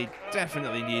definitely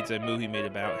needs a movie made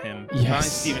about him. Yes. By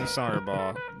Steven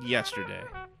Soderbergh yesterday.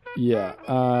 Yeah.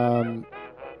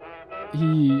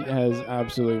 He has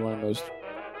absolutely one of the most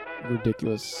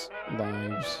ridiculous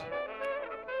lives.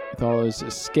 With all his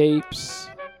escapes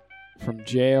from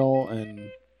jail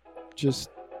and just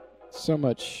so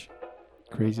much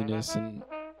craziness. And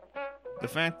The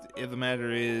fact of the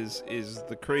matter is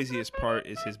the craziest part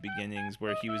is his beginnings,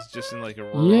 where he was just in like a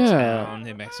rural town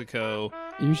in Mexico.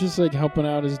 He was just like helping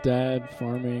out his dad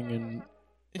farming, and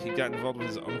he got involved with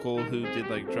his uncle who did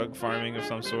like drug farming of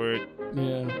some sort.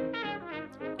 Yeah.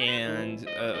 And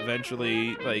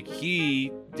eventually, like,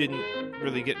 he didn't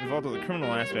really get involved with the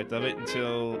criminal aspect of it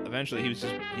until eventually he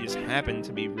just happened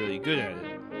to be really good at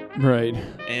it. Right.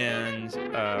 And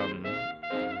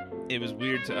it was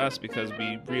weird to us because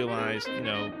we realized,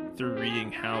 through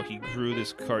reading how he grew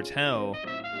this cartel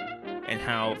and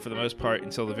how, for the most part,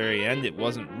 until the very end, it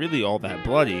wasn't really all that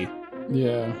bloody.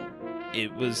 Yeah.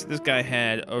 This guy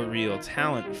had a real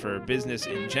talent for business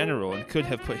in general and could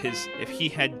have put if he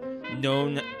had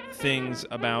known things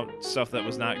about stuff that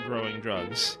was not growing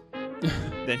drugs,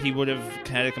 then he would have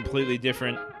had a completely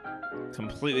different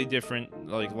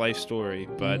like life story.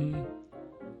 But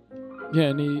yeah,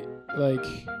 and he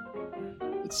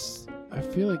I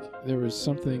feel like there was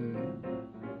something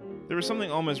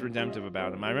almost redemptive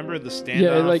about him. I remember the standoff.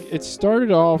 Yeah, like it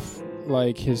started off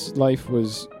like his life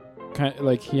was kind of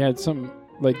like he had some,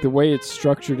 like the way it's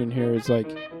structured in here is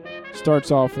like starts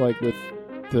off like with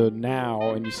the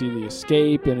now, and you see the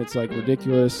escape, and it's like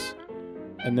ridiculous,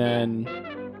 and then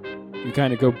you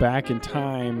kind of go back in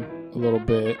time a little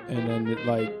bit, and then it,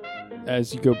 like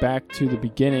as you go back to the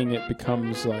beginning, it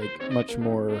becomes like much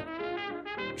more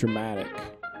dramatic.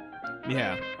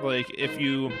 Yeah, like if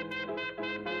you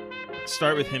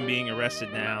start with him being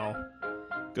arrested now,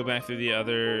 go back through the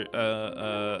other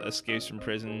escapes from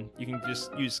prison, you can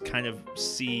just kind of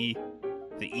see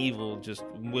the evil just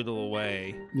whittle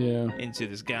away into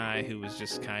this guy who was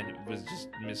just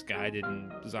misguided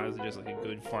and was honestly just like a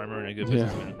good farmer and a good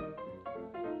businessman.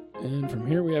 And from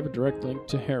here we have a direct link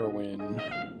to heroin.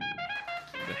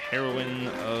 The heroine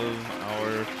of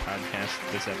our podcast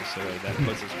this episode. That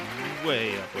puts us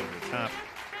way up over the top.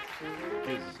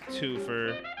 Gives us a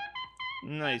twofer.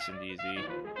 Nice and easy.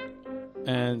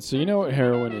 And so you know what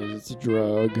heroin is. It's a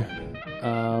drug.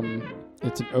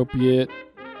 It's an opiate.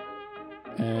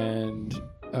 And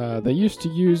they used to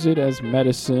use it as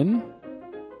medicine.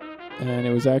 And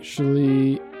it was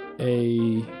actually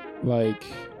a,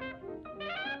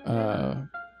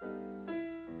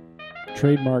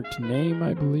 trademarked name,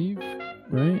 I believe,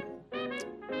 right?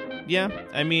 Yeah,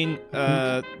 I mean,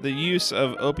 the use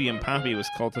of opium poppy was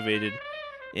cultivated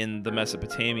in the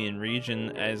Mesopotamian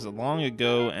region as long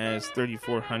ago as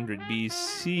 3400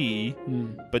 BC,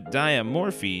 but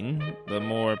diamorphine, the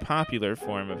more popular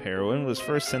form of heroin, was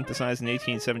first synthesized in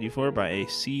 1874 by a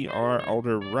C.R.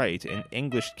 Alder Wright, an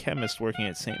English chemist working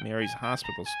at St. Mary's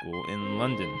Hospital School in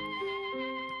London.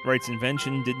 Wright's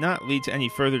invention did not lead to any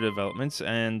further developments,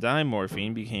 and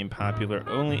dimorphine became popular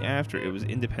only after it was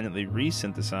independently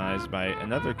resynthesized by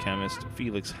another chemist,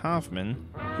 Felix Hoffmann,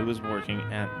 who was working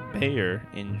at Bayer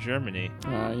in Germany.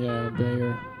 Yeah,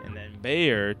 Bayer. And then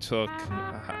Bayer took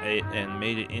it and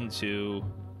made it into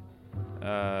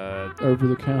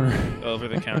over-the-counter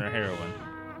heroin.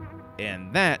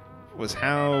 And that was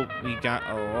how we got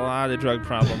a lot of drug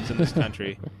problems in this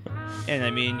country. And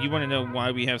I mean, you want to know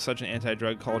why we have such an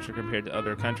anti-drug culture compared to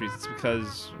other countries? It's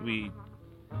because we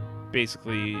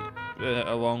basically,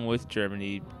 along with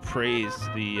Germany, praised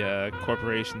the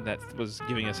corporation that was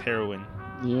giving us heroin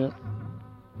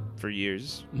for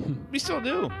years. We still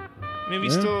do. I mean, we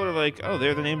still are like, oh,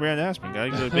 they're the name brand aspirin.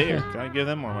 Gotta go to Bayer. Gotta give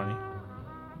them more money.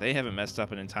 They haven't messed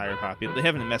up an entire population. They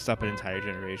haven't messed up an entire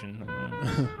generation.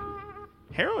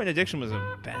 Heroin addiction was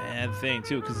a bad thing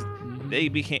too, because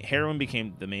heroin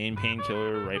became the main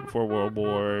painkiller right before World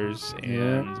Wars,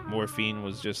 and morphine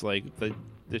was just like the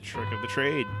trick of the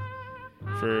trade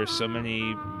for so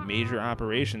many major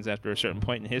operations after a certain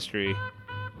point in history.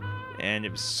 And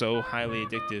it was so highly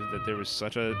addictive that there was a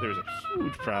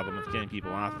huge problem with getting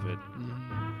people off of it.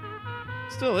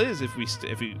 Still is if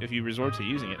you resort to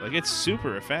using it. Like, it's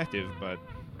super effective, but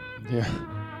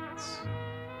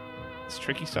it's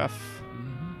tricky stuff.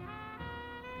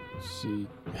 Let's see.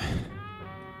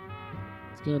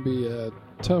 It's going to be a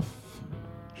tough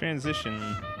transition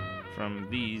from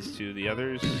these to the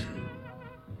others.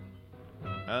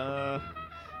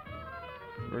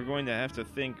 We're going to have to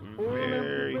think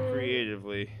very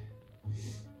creatively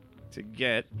to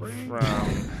get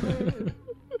from...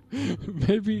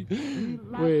 Maybe...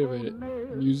 Wait a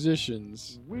minute.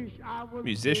 Musicians.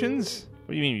 Musicians?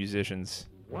 What do you mean musicians?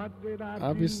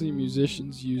 Obviously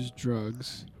musicians use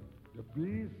drugs.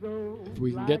 If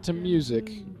we can get to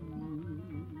music,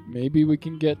 maybe we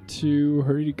can get to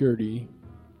hurdy-gurdy.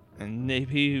 And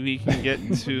maybe we can get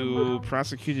to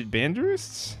prosecuted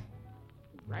banderists?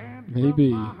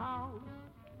 Maybe.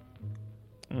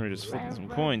 We're just flipping some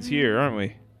coins here, aren't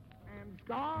we?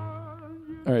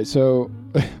 All right, so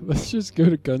let's just go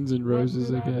to Guns N'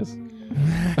 Roses, I guess.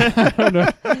 I don't know.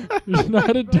 There's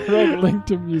not a direct link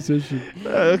to musician.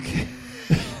 Okay.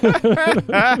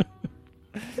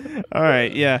 All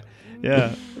right, yeah.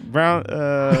 Brown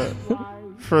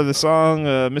for the song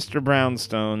Mr.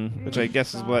 Brownstone, which I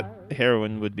guess is what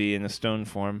heroin would be in a stone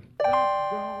form.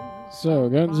 So,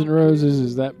 Guns N' Roses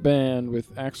is that band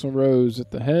with Axl Rose at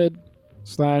the head,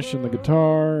 Slash on the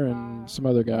guitar, and some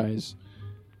other guys.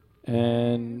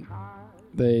 And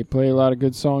they play a lot of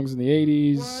good songs in the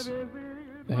 80s.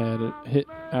 They had a hit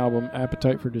album,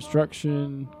 Appetite for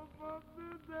Destruction.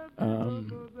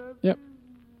 Yep.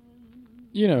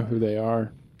 You know who they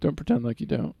are. Don't pretend like you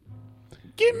don't.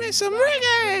 Give me some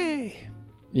reggae!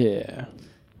 Yeah.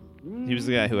 He was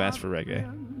the guy who asked for reggae.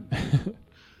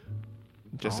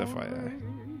 Just FYI.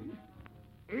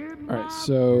 Alright,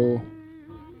 so...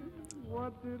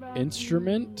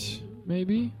 Instrument,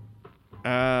 maybe?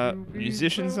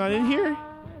 Musician's not in here?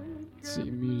 Let's see,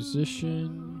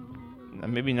 musician...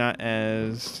 Maybe not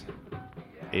as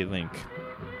a link.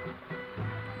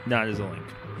 Not as a link.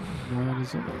 Not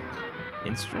as a link.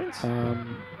 Instruments?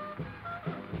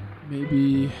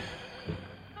 Maybe...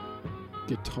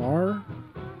 Guitar?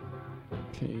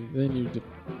 Okay, they need to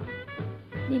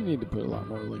put a lot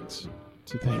more links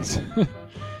to things.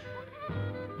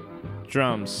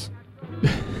 Drums.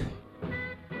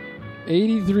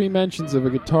 83 mentions of a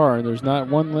guitar, and there's not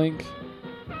one link.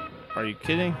 Are you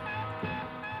kidding?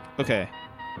 Okay,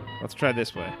 let's try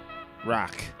this way.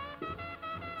 Rock.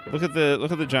 Look at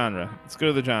the genre. Let's go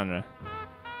to the genre.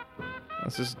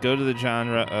 Let's just go to the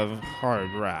genre of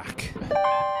hard rock.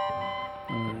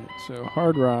 Alright, so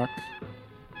hard rock,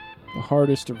 the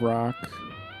hardest of rock,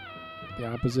 the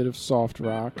opposite of soft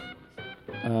rock.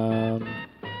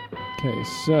 Okay,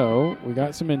 so we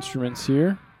got some instruments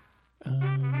here.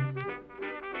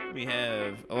 We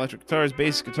have electric guitars,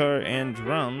 bass guitar, and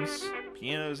drums,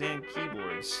 pianos, and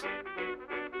keyboards.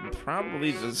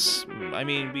 Probably this. I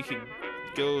mean, we could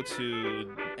go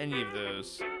to any of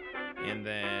those, and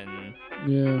then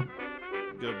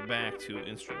go back to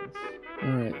instruments.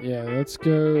 All right, yeah, let's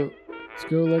go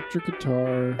electric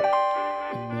guitar,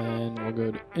 and then we'll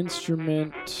go to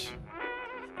instrument.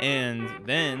 And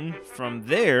then from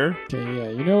there, okay, yeah,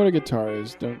 you know what a guitar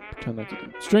is. Don't pretend like you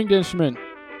don't. Stringed instrument.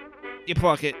 You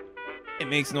pluck it. It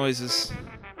makes noises.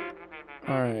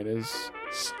 All right, is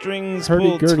strings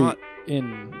hurdy-gurdy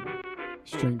in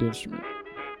stringed instrument.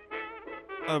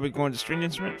 Are we going to stringed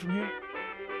instrument from here?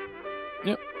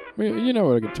 Yep. You know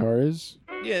what a guitar is.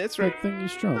 Yeah, that's right. That thing you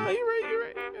strum. Oh, you're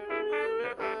right.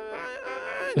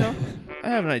 I know. I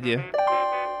have an idea.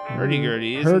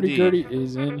 Hurdy-gurdy is Hurdy-gurdy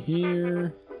is in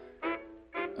here.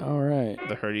 All right.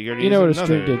 The hurdy-gurdy You know is what a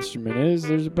stringed instrument is.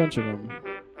 There's a bunch of them.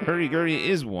 Hurdy-gurdy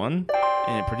is one,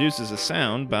 and it produces a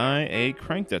sound by a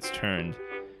crank that's turned.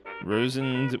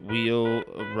 Rosined wheel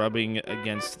rubbing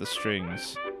against the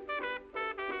strings.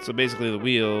 So basically the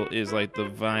wheel is like the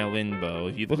violin bow.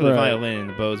 If you look at the violin and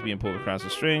the bow is being pulled across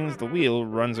the strings, the wheel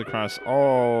runs across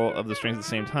all of the strings at the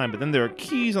same time. But then there are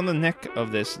keys on the neck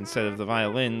of this instead of the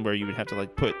violin where you would have to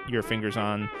like put your fingers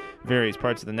on various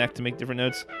parts of the neck to make different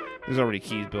notes. There's already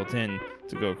keys built in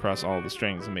to go across all the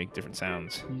strings and make different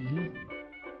sounds. Mm-hmm.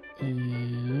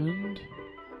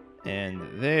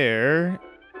 And there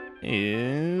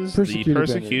is the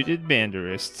persecuted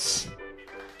banderists.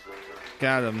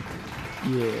 Got them.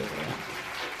 Yeah.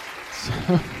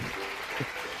 So,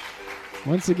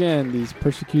 once again, these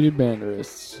persecuted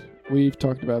banderists. We've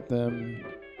talked about them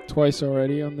twice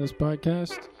already on this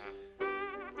podcast.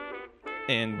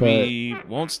 And we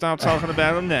won't stop talking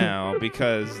about them now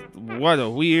because what a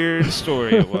weird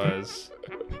story it was.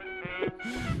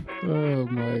 Oh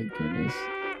my goodness.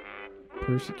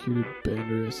 Persecuted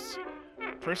banderists.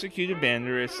 Persecuted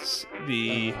banderists,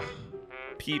 the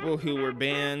people who were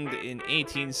banned in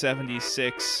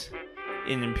 1876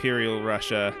 in Imperial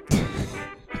Russia,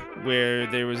 where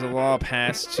there was a law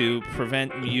passed to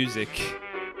prevent music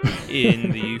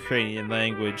in the Ukrainian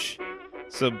language.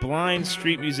 So blind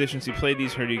street musicians who played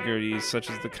these hurdy-gurdies,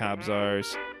 such as the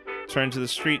Kobzars, turned to the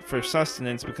street for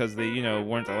sustenance because they,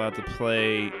 weren't allowed to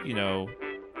play,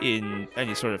 in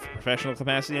any sort of professional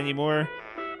capacity anymore.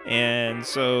 And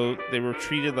so they were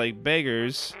treated like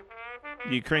beggars.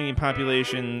 The Ukrainian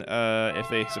population, if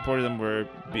they supported them,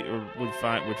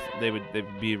 they would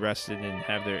be arrested and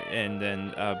have their, and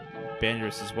then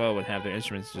banderists as well would have their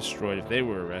instruments destroyed if they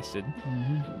were arrested.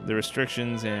 Mm-hmm. The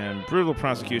restrictions and brutal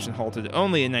prosecution halted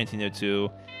only in 1902,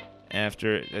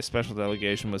 after a special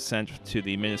delegation was sent to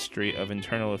the Ministry of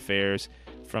Internal Affairs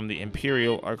from the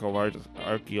Imperial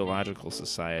Archaeological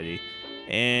Society.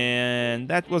 And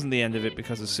that wasn't the end of it,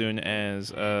 because as soon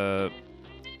as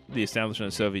the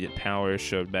establishment of Soviet power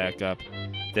showed back up,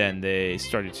 then they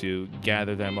started to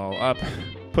gather them all up,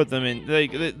 put them in.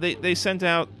 They sent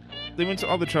out. They went to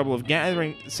all the trouble of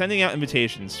sending out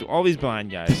invitations to all these blind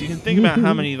guys. You can think about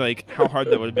how hard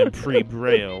that would have been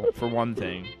pre-Braille, for one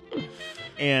thing.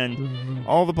 And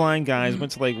all the blind guys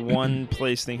went to one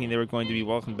place thinking they were going to be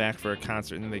welcomed back for a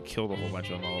concert, and then they killed a whole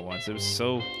bunch of them all at once. It was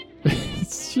so...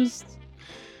 It's just...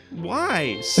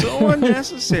 Why? So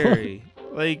unnecessary.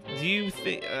 Do you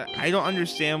think... I don't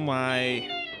understand why...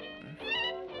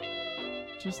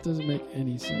 It just doesn't make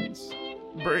any sense.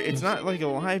 It's not like a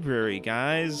library,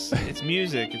 guys. It's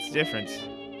music. It's different.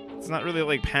 It's not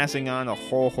really passing on a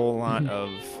whole lot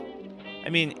of... I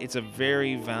mean, it's a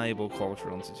very valuable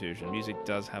cultural institution. Music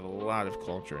does have a lot of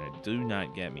culture in it. Do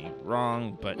not get me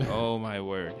wrong, but oh my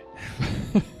word.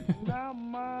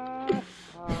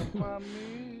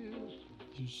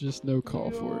 There's just no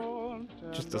call for it.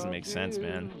 It just doesn't make sense,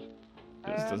 man.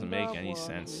 It just doesn't make any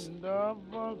sense.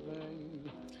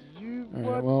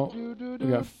 Alright, well, we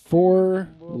got 4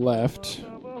 left.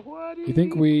 You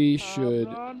think we should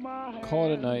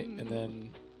call it a night and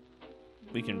then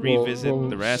we can revisit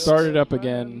the rest? Start it up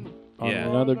again on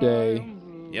another day.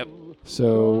 Yep.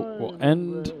 So we'll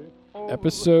end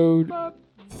episode part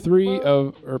 3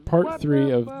 of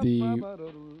the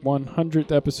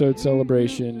 100th episode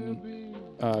celebration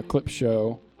clip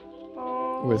show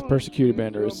with persecuted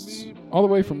banderists all the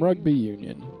way from Rugby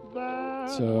Union.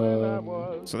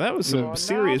 So that was some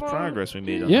serious progress we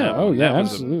made on that. That was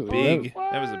absolutely.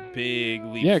 That was a big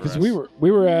leap. Yeah, because we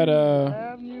were at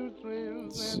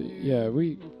let's see, yeah,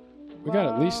 we got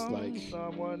at least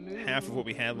half of what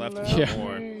we had left, and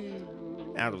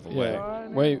more out of the way.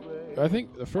 Wait, I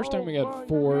think the first time we had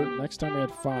 4, next time we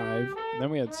had 5, and then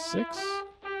we had 6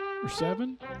 or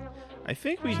 7. I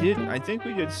think we did. I think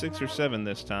we did 6 or 7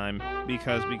 this time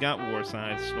because we got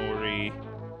Warside, Snorri,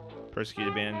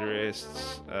 Persecuted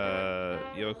Banderists,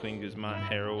 Joaquin Guzman,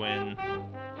 Heroin.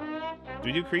 Do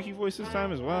we do Creaky voice this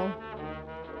time as well?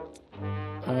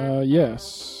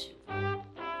 Yes.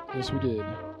 Yes, we did.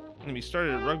 And we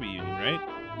started at Rugby Union, right?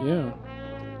 Yeah.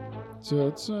 So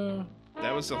it's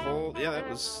That was the whole. Yeah, that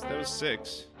was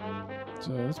 6.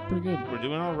 So that's pretty good. We're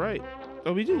doing all right.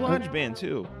 Oh, we did Lodge Band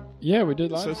too. Yeah, we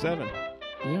did Lodge. So 7.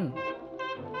 Yeah.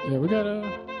 Yeah, we got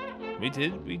We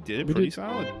did it pretty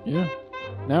solid. Yeah.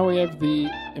 Now we have the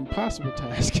impossible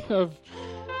task of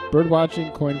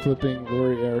birdwatching, coin flipping,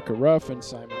 Lori Erica Ruff, and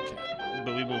Simon Cat.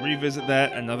 But we will revisit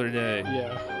that another day.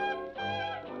 Yeah.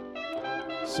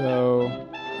 So,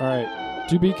 all right.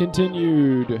 To be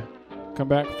continued. Come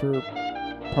back for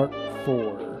part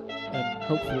 4. And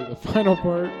hopefully the final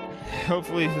part.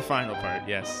 Hopefully the final part,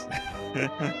 yes.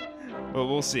 Well,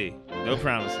 we'll see. No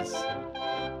promises.